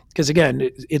interesting. Because again,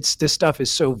 this stuff is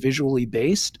so visually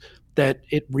based that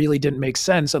it really didn't make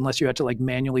sense unless you had to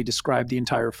manually describe the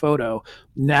entire photo.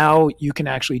 Now you can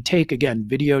actually take, again,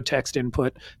 video, text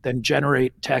input, then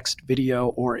generate text, video,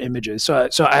 or images. So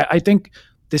I think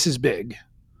this is big.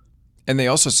 And they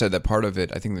also said that part of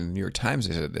it, I think the New York Times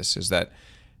they said this, is that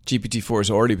GPT-4 has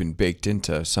already been baked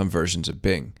into some versions of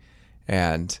Bing.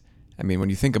 And I mean, when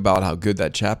you think about how good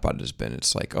that chatbot has been,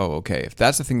 it's like, oh, okay, if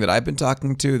that's the thing that I've been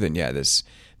talking to, then yeah, this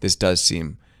does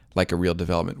seem like a real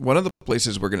development. One of the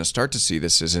places we're going to start to see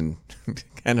this is in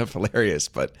kind of hilarious,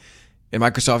 but in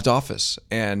Microsoft Office,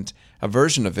 and a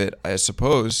version of it, I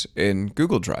suppose, in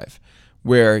Google Drive,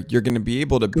 where you're going to be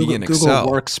able to be in Excel.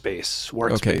 Google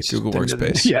Workspace. Okay, Google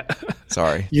Workspace. Yeah.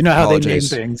 Sorry. You know how they name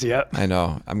things, yeah. I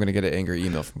know. I'm going to get an angry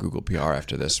email from Google PR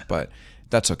after this, but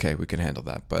that's okay. We can handle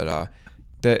that. But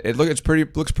it looks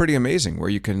pretty amazing, where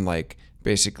you can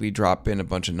basically drop in a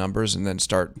bunch of numbers and then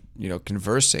start,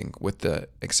 conversing with the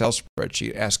Excel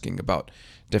spreadsheet, asking about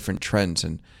different trends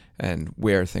and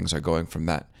where things are going from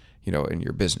that, in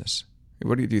your business.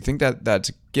 What do you think that's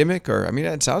a gimmick? Or, I mean,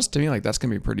 it sounds to me like that's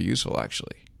going to be pretty useful,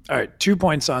 actually. All right, 2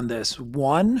 points on this.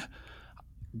 One,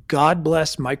 God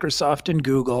bless Microsoft and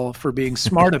Google for being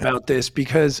smart about this,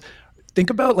 because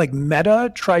think about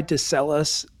Meta tried to sell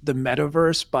us the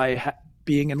metaverse by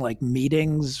being in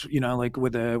meetings,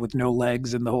 with no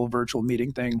legs and the whole virtual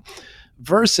meeting thing,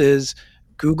 versus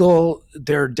Google,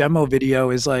 their demo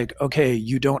video is like, okay,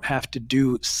 you don't have to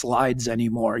do slides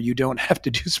anymore. You don't have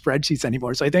to do spreadsheets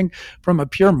anymore. So I think from a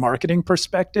pure marketing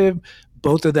perspective,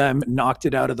 both of them knocked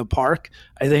it out of the park.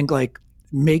 I think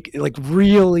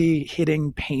really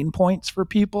hitting pain points for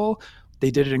people. They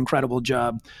did an incredible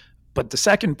job. But the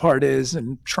second part is,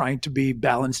 and trying to be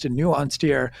balanced and nuanced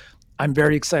here, I'm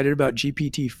very excited about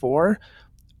GPT-4.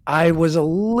 I was a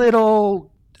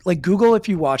little like Google, if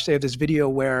you watch, they have this video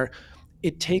where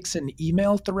it takes an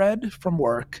email thread from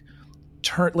work,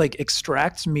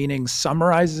 extracts meaning,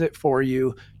 summarizes it for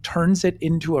you, turns it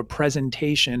into a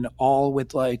presentation all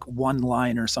with like one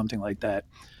line or something like that.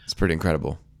 It's pretty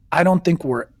incredible. I don't think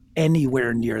we're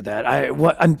anywhere near that.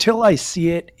 Until I see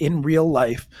it in real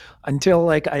life, until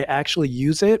like I actually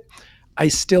use it, I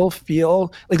still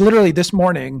feel like literally this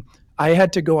morning I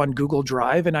had to go on Google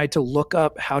Drive and I had to look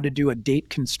up how to do a date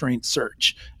constraint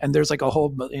search. And there's like a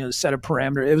whole set of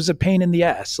parameters. It was a pain in the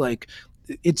ass. Like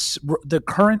the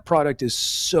current product is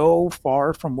so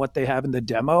far from what they have in the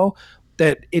demo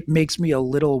that it makes me a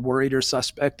little worried or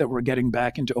suspect that we're getting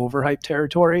back into overhyped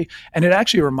territory. And it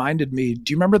actually reminded me,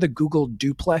 do you remember the Google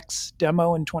Duplex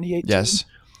demo in 2018? Yes.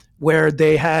 Where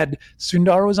they had,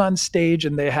 Sundar was on stage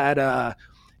and they had it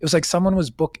was like someone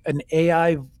was an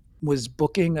AI was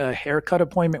booking a haircut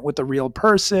appointment with a real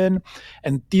person.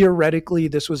 And theoretically,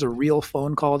 this was a real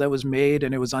phone call that was made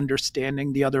and it was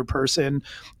understanding the other person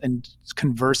and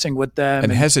conversing with them.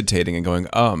 And hesitating and going,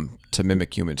 to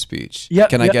mimic human speech. Yeah.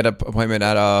 Can I get an appointment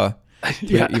at,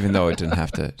 Yeah. even though it didn't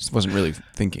have to, it wasn't really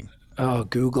thinking. Oh,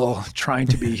 Google trying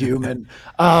to be human.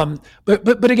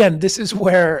 But again, this is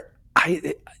where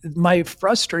my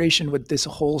frustration with this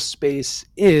whole space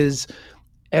is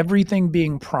everything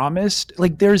being promised.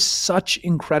 Like there's such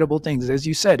incredible things. As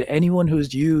you said, anyone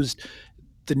who's used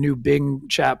the new Bing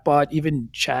chatbot, even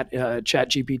Chat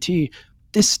GPT,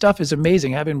 this stuff is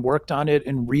amazing. Having worked on it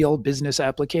in real business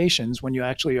applications, when you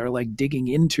actually are like digging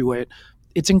into it,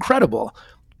 it's incredible.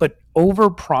 But over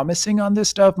promising on this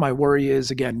stuff, my worry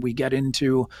is, again, we get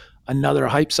into another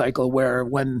hype cycle where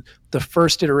when the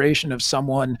first iteration of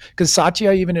someone, because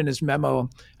Satya, even in his memo,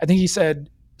 I think he said,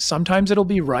 sometimes it'll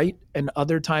be right and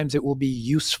other times it will be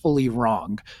usefully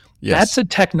wrong. Yes. That's a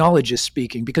technologist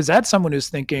speaking, because that's someone who's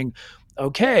thinking,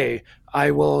 okay,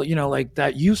 I will, like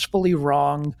that usefully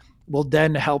wrong will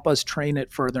then help us train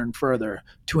it further and further.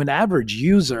 To an average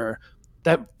user,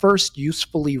 that first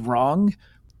usefully wrong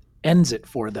ends it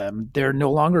for them. They're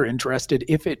no longer interested.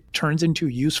 If it turns into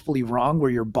usefully wrong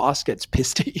where your boss gets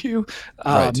pissed at you,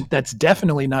 right, that's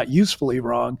definitely not usefully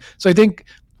wrong. So I think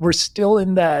we're still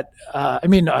in that,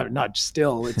 not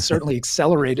still, it's certainly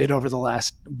accelerated over the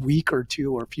last week or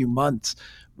two or a few months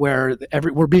where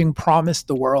we're being promised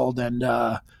the world, and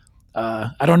I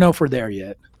don't know if we're there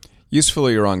yet.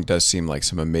 Usefully wrong does seem like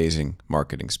some amazing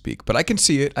marketing speak, but I can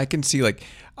see it. I can see, like,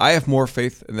 I have more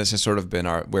faith, and this has sort of been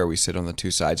where we sit on the two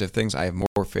sides of things. I have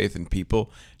more faith in people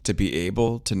to be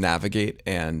able to navigate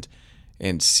and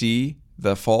see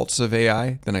the faults of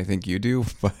AI than I think you do.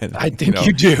 But I think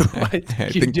you do. I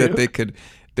think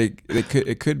that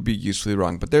it could be usefully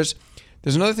wrong. But there's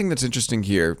another thing that's interesting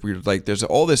here. There's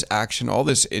all this action, all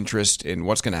this interest in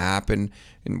what's going to happen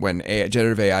when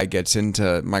generative AI gets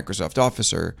into Microsoft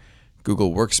Office or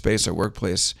Google Workspace or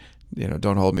Workplace.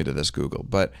 Don't hold me to this, Google.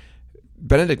 But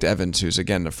Benedict Evans, who's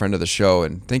again a friend of the show,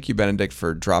 and thank you, Benedict,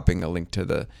 for dropping a link to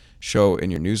the show in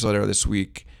your newsletter this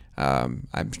week.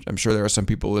 I'm sure there are some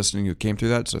people listening who came through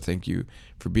that, so thank you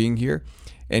for being here.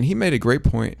 And he made a great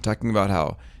point talking about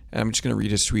how, and I'm just going to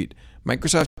read his tweet,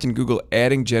 Microsoft and Google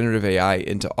adding generative AI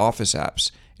into Office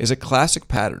apps is a classic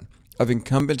pattern of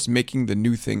incumbents making the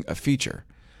new thing a feature.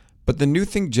 But the new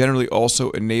thing generally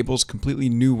also enables completely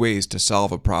new ways to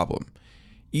solve a problem.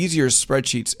 Easier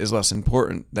spreadsheets is less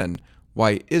important than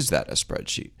why is that a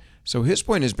spreadsheet? So his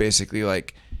point is basically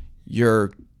like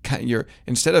you're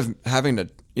instead of having to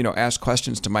ask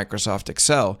questions to Microsoft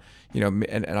Excel,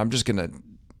 and I'm just going to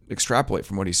extrapolate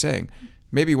from what he's saying.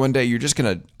 Maybe one day you're just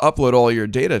going to upload all your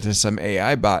data to some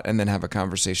AI bot and then have a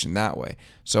conversation that way.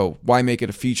 So why make it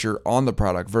a feature on the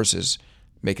product versus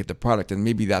make it the product? And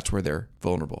maybe that's where they're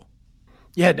vulnerable.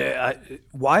 Yeah.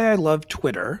 Why I love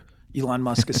Twitter, Elon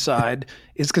Musk aside,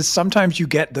 is because sometimes you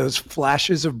get those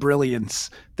flashes of brilliance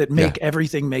that make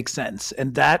everything make sense.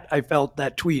 And that, I felt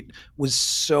that tweet was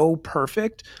so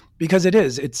perfect because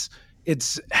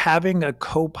it's having a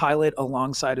co-pilot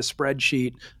alongside a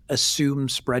spreadsheet assume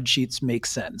spreadsheets make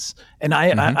sense. And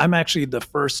I'm actually the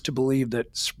first to believe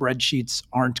that spreadsheets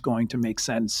aren't going to make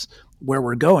sense where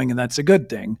we're going. And that's a good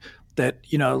thing. That,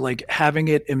 like having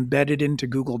it embedded into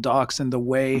Google Docs and the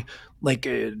way, like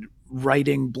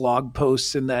writing blog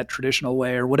posts in that traditional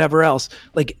way or whatever else.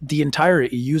 Like the entire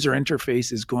user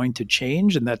interface is going to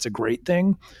change, and that's a great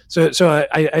thing. So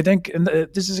I think, and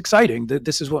this is exciting.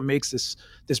 This is what makes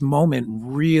this moment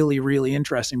really, really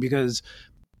interesting, because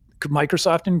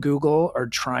Microsoft and Google are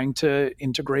trying to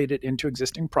integrate it into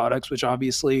existing products, which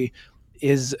obviously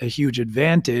is a huge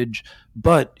advantage,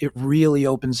 but it really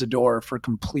opens the door for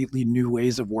completely new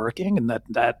ways of working, and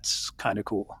that's kind of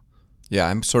cool. Yeah,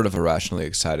 I'm sort of irrationally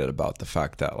excited about the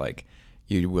fact that like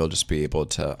you will just be able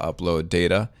to upload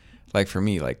data. Like for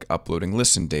me, like uploading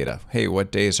listen data. Hey,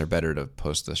 what days are better to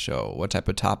post the show? What type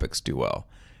of topics do well?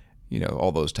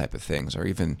 All those type of things, or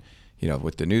even,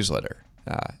 with the newsletter.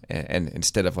 And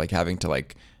instead of like having to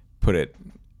like put it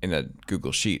in a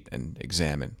Google sheet and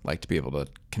examine, like to be able to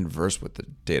converse with the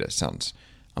data sounds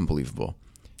unbelievable.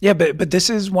 Yeah, but this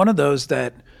is one of those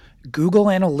that Google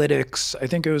Analytics, I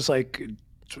think it was like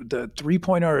the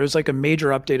 3.0, it was like a major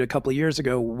update a couple of years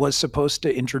ago, was supposed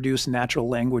to introduce natural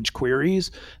language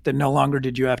queries that no longer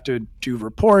did you have to do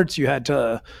reports. You had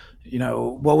to,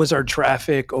 what was our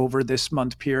traffic over this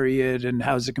month period and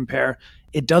how does it compare?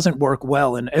 It doesn't work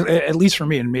well, and at least for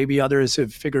me, and maybe others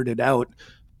have figured it out,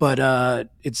 but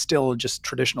it's still just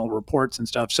traditional reports and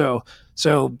stuff. So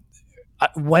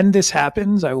when this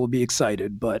happens, I will be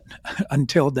excited, but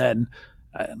until then,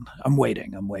 I'm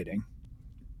waiting.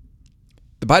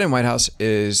 The Biden White House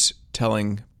is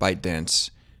telling ByteDance,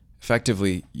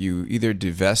 effectively, you either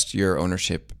divest your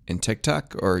ownership in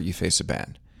TikTok or you face a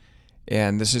ban.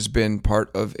 And this has been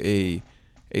part of a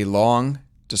long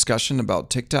discussion about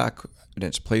TikTok and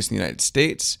its place in the United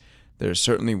States. There's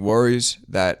certainly worries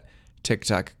that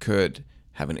TikTok could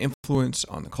have an influence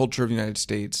on the culture of the United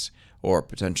States or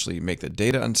potentially make the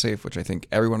data unsafe, which I think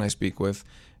everyone I speak with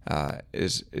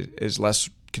is less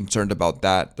concerned about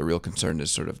that. The real concern is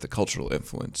sort of the cultural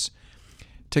influence.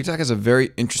 TikTok has a very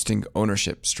interesting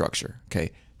ownership structure.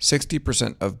 Okay,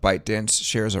 60% of ByteDance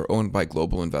shares are owned by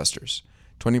global investors.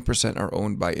 20% are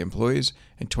owned by employees,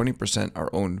 and 20% are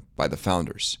owned by the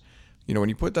founders. When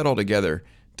you put that all together,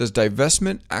 does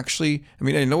divestment actually,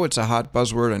 I know it's a hot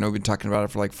buzzword. I know we've been talking about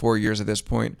it for like 4 years at this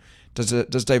point. Does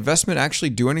divestment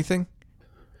actually do anything?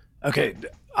 Okay,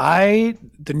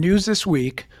 the news this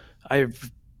week,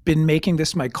 I've been making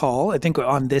this my call. I think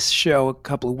on this show a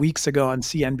couple of weeks ago on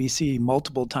CNBC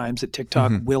multiple times that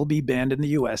TikTok will be banned in the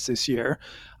US this year.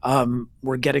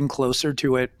 We're getting closer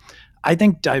to it. I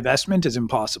think divestment is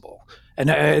impossible. And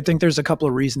I think there's a couple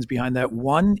of reasons behind that.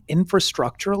 One,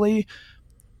 infrastructurally,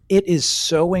 it is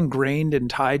so ingrained and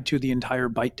tied to the entire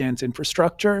ByteDance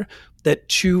infrastructure that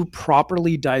to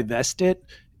properly divest it,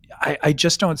 I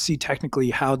just don't see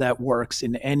technically how that works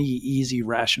in any easy,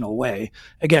 rational way.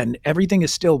 Again, everything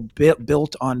is still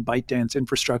built on ByteDance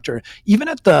infrastructure. Even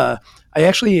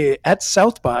at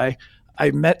South by,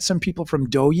 I met some people from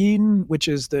Douyin, which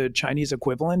is the Chinese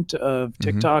equivalent of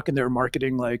TikTok, and their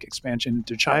marketing like expansion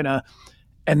to China.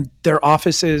 And their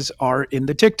offices are in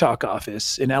the TikTok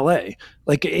office in LA.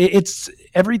 Like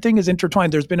everything is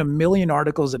intertwined. There's been a million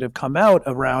articles that have come out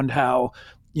around how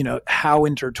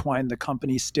intertwined the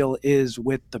company still is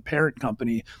with the parent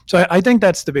company. So I think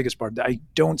that's the biggest part. I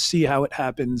don't see how it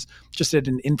happens just at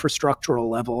an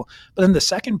infrastructural level. But then the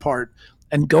second part,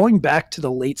 and going back to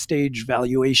the late stage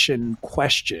valuation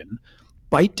question,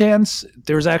 ByteDance,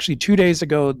 there was actually 2 days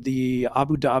ago, the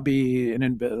Abu Dhabi,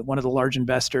 and one of the large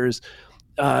investors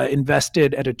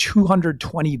invested at a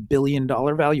 $220 billion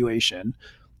valuation.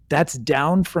 That's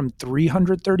down from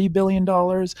 $330 billion.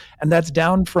 And that's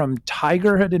down from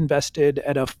Tiger had invested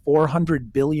at a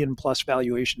 $400 billion plus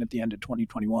valuation at the end of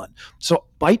 2021. So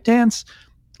ByteDance,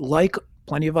 like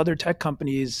plenty of other tech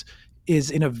companies,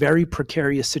 is in a very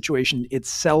precarious situation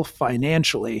itself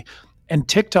financially. And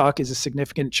TikTok is a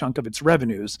significant chunk of its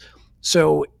revenues.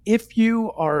 So if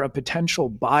you are a potential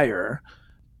buyer,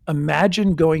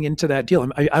 imagine going into that deal.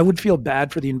 I would feel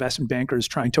bad for the investment bankers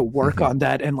trying to work on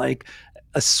that and like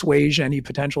assuage any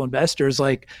potential investors.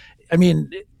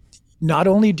 Not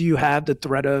only do you have the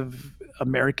threat of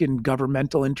American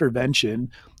governmental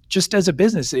intervention, just as a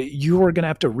business, you are going to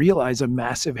have to realize a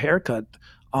massive haircut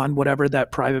on whatever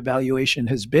that private valuation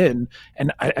has been.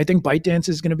 And I think ByteDance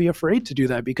is going to be afraid to do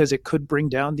that because it could bring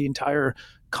down the entire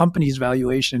company's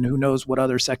valuation. Who knows what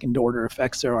other second order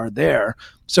effects there are there.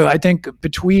 So I think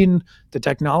between the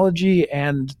technology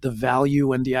and the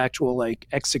value and the actual like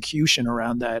execution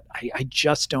around that, I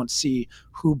just don't see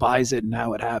who buys it and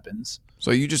how it happens.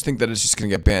 So you just think that it's just going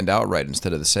to get banned outright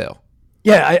instead of the sale?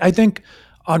 Yeah, I think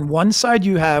on one side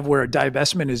you have where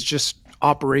divestment is just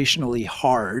operationally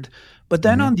hard. But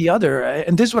then on the other,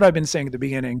 and this is what I've been saying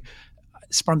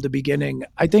from the beginning,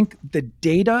 I think the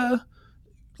data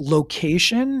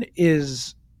location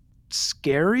is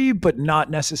scary, but not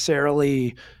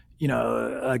necessarily,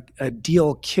 a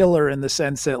deal killer in the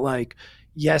sense that, like,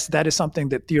 yes, that is something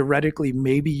that theoretically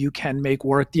maybe you can make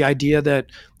work. The idea that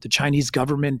the Chinese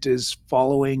government is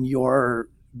following your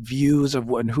views of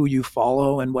who you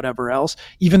follow and whatever else,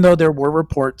 even though there were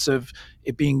reports of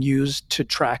it being used to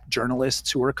track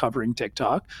journalists who were covering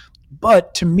TikTok.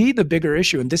 But to me, the bigger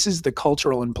issue, and this is the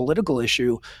cultural and political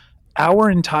issue, our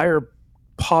entire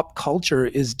pop culture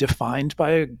is defined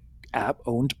by a app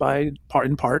owned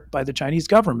in part by the Chinese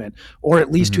government, or at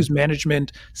least whose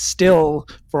management still,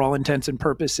 for all intents and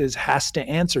purposes, has to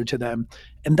answer to them.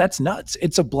 And that's nuts.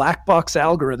 It's a black box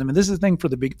algorithm. And this is the thing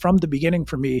from the beginning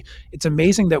for me. It's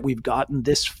amazing that we've gotten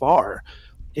this far,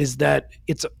 is that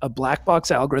it's a black box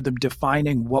algorithm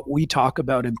defining what we talk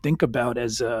about and think about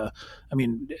as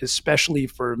especially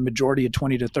for a majority of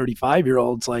 20 to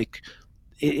 35-year-olds, like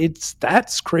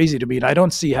that's crazy to me. And I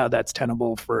don't see how that's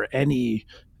tenable for any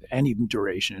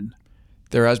duration.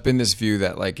 There has been this view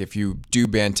that, like, if you do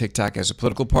ban TikTok as a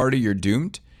political party, you're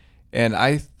doomed. And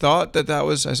I thought that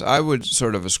was, I would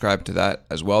sort of ascribe to that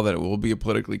as well, that it will be a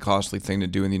politically costly thing to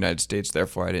do in the United States.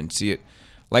 Therefore, I didn't see it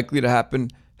likely to happen.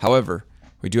 However,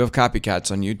 we do have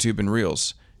copycats on YouTube and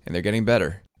Reels, and they're getting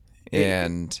better.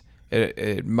 And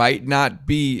it might not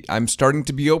be, I'm starting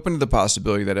to be open to the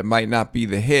possibility that it might not be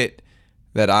the hit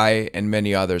that I and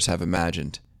many others have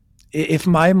imagined. If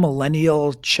my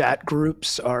millennial chat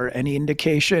groups are any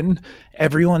indication,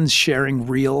 everyone's sharing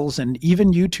Reels and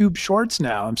even YouTube Shorts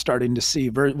now, I'm starting to see,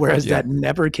 whereas that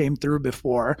never came through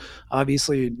before.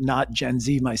 Obviously not Gen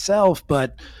Z myself,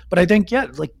 but I think,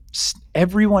 like,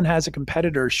 everyone has a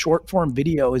competitor. Short form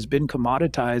video has been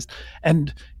commoditized.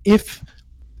 And if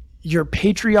your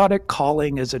patriotic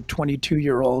calling as a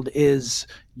 22-year-old is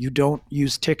you don't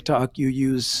use TikTok, you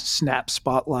use Snap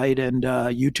Spotlight and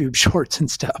YouTube Shorts and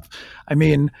stuff. I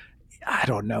mean, I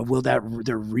don't know. Will there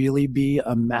really be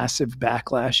a massive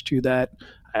backlash to that?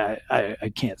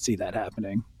 I can't see that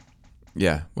happening.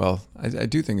 Yeah, well, I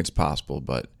do think it's possible,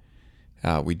 but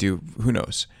who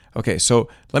knows? Okay, so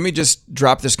let me just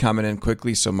drop this comment in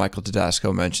quickly. So Michael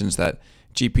Tedasco mentions that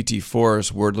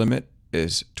GPT-4's word limit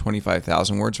is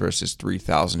 25,000 words versus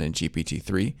 3,000 in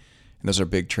GPT-3. And those are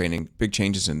big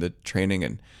changes in the training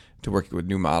and to working with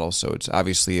new models. So it's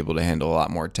obviously able to handle a lot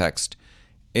more text.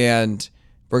 And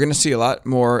we're going to see a lot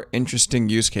more interesting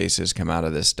use cases come out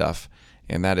of this stuff.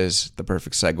 And that is the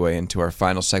perfect segue into our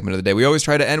final segment of the day. We always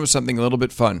try to end with something a little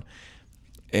bit fun.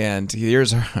 And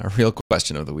here's our real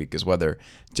question of the week, is whether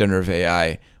generative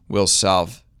AI will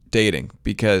solve dating.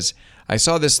 Because I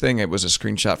saw this thing, it was a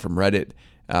screenshot from Reddit,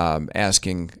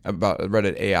 asking about a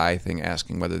Reddit AI thing,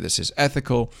 asking whether this is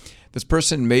ethical. This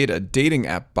person made a dating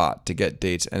app bot to get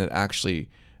dates, and it actually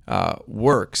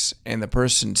works. And the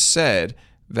person said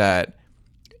that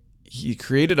he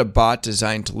created a bot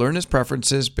designed to learn his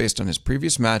preferences based on his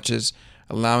previous matches,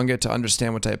 allowing it to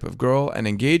understand what type of girl and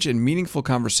engage in meaningful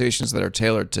conversations that are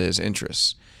tailored to his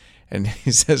interests. And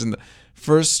he says in the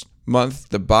first month,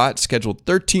 the bot scheduled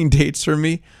 13 dates for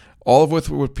me, all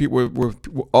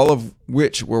of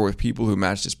which were with people who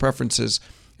matched his preferences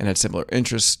and had similar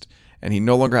interests. And he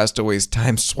no longer has to waste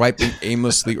time swiping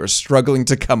aimlessly or struggling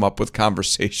to come up with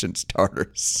conversation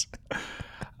starters.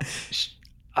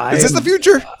 Is this the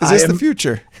future? The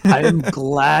future? I am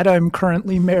glad I'm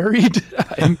currently married.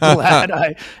 I'm glad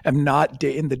I am not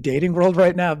in the dating world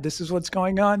right now. This is what's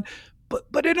going on.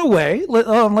 But in a way,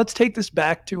 let's take this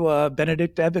back to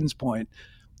Benedict Evans' point.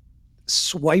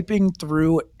 Swiping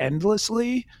through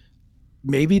endlessly,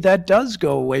 maybe that does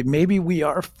go away. Maybe we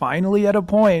are finally at a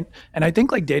point, and I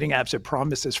think, like, dating apps have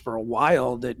promised this for a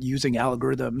while, that using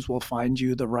algorithms will find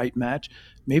you the right match.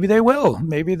 Maybe they will.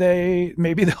 Maybe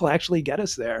they'll actually get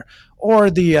us there.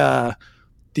 Or the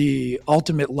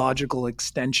ultimate logical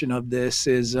extension of this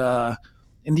is,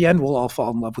 in the end, we'll all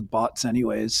fall in love with bots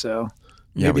anyways. So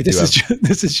maybe this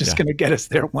is just going to get us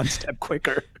there one step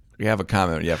quicker. We have a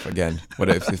comment. Yeah. Again, what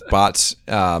if bots,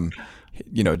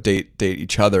 date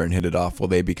each other and hit it off? Will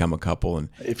they become a couple? And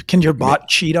can your bot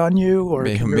cheat on you, or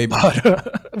maybe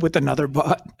bot with another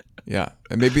bot? Yeah,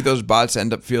 and maybe those bots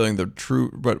end up feeling the true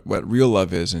what real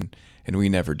love is, and we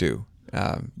never do.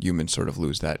 Humans sort of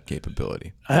lose that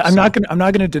capability. I'm not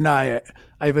gonna deny it.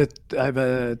 I have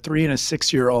a 3 and a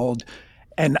 6-year-old,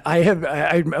 and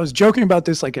I was joking about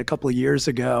this like a couple of years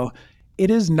ago. It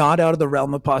is not out of the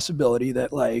realm of possibility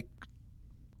that, like,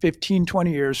 15,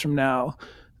 20 years from now,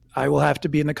 I will have to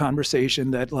be in the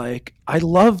conversation that, like, I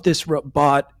love this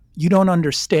bot. You don't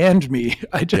understand me.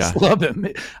 I just love him.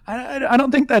 I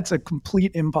don't think that's a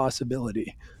complete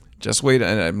impossibility. Just wait.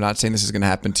 And I'm not saying this is going to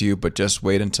happen to you, but just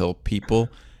wait until people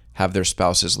have their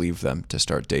spouses leave them to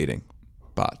start dating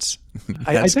bots.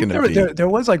 I think there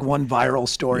was like one viral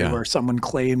story where someone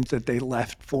claimed that they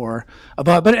left for a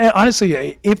bot. But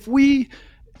honestly, if we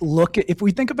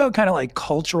think about kind of like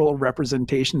cultural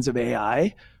representations of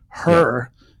AI,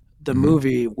 the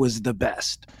movie was the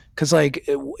best. Because like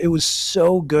it was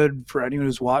so good for anyone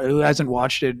who hasn't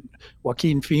watched it.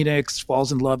 Joaquin Phoenix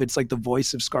falls in love. It's like the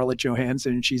voice of Scarlett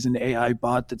Johansson. She's an AI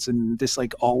bot that's in this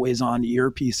like always on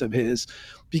earpiece of his.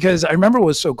 Because I remember what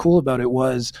was so cool about it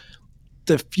was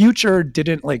the future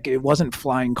it wasn't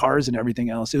flying cars and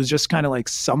everything else. It was just kind of like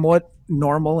somewhat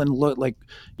normal and look like,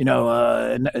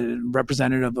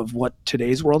 representative of what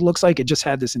today's world looks like. It just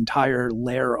had this entire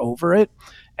layer over it.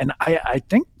 And I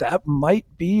think that might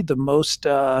be the most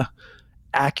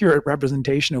accurate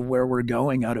representation of where we're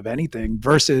going out of anything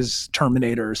versus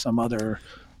Terminator or some other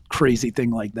crazy thing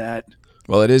like that.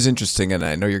 Well, it is interesting, and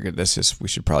I know we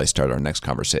should probably start our next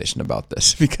conversation about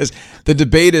this, because the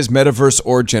debate is metaverse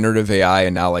or generative AI,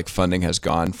 and now like funding has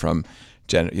gone from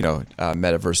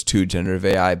metaverse to generative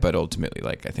AI, but ultimately,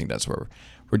 like, I think that's where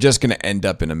we're just going to end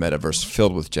up in a metaverse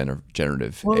filled with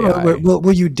generative AI.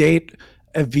 Will you date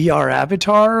a VR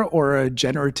avatar or a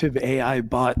generative AI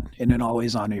bot in an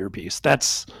always-on earpiece?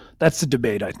 That's the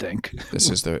debate, I think.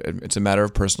 It's a matter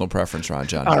of personal preference,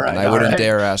 Ranjan. All right, and I wouldn't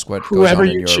dare ask what whoever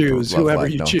goes on you in choose, your whoever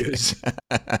life. you No. choose.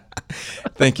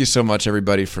 Thank you so much,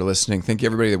 everybody, for listening. Thank you,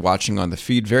 everybody, watching on the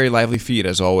feed. Very lively feed,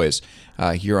 as always,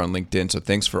 here on LinkedIn. So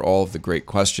thanks for all of the great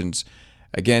questions.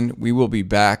 Again, we will be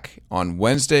back on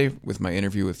Wednesday with my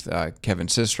interview with Kevin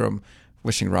Systrom.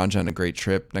 Wishing Ranjan a great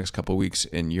trip next couple of weeks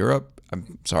in Europe.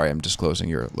 I'm sorry, I'm disclosing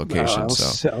your location.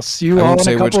 I'll see you all in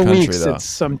a couple of weeks. Though. It's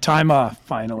some time off,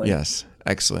 finally. Yes,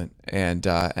 excellent. And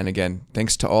again,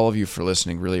 thanks to all of you for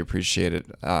listening. Really appreciate it.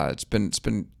 It's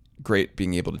been great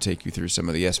being able to take you through some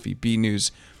of the SVB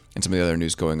news and some of the other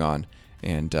news going on,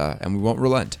 and we won't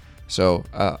relent. So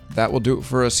that will do it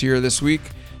for us here this week.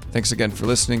 Thanks again for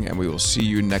listening, and we will see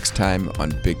you next time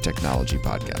on Big Technology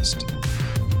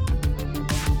Podcast.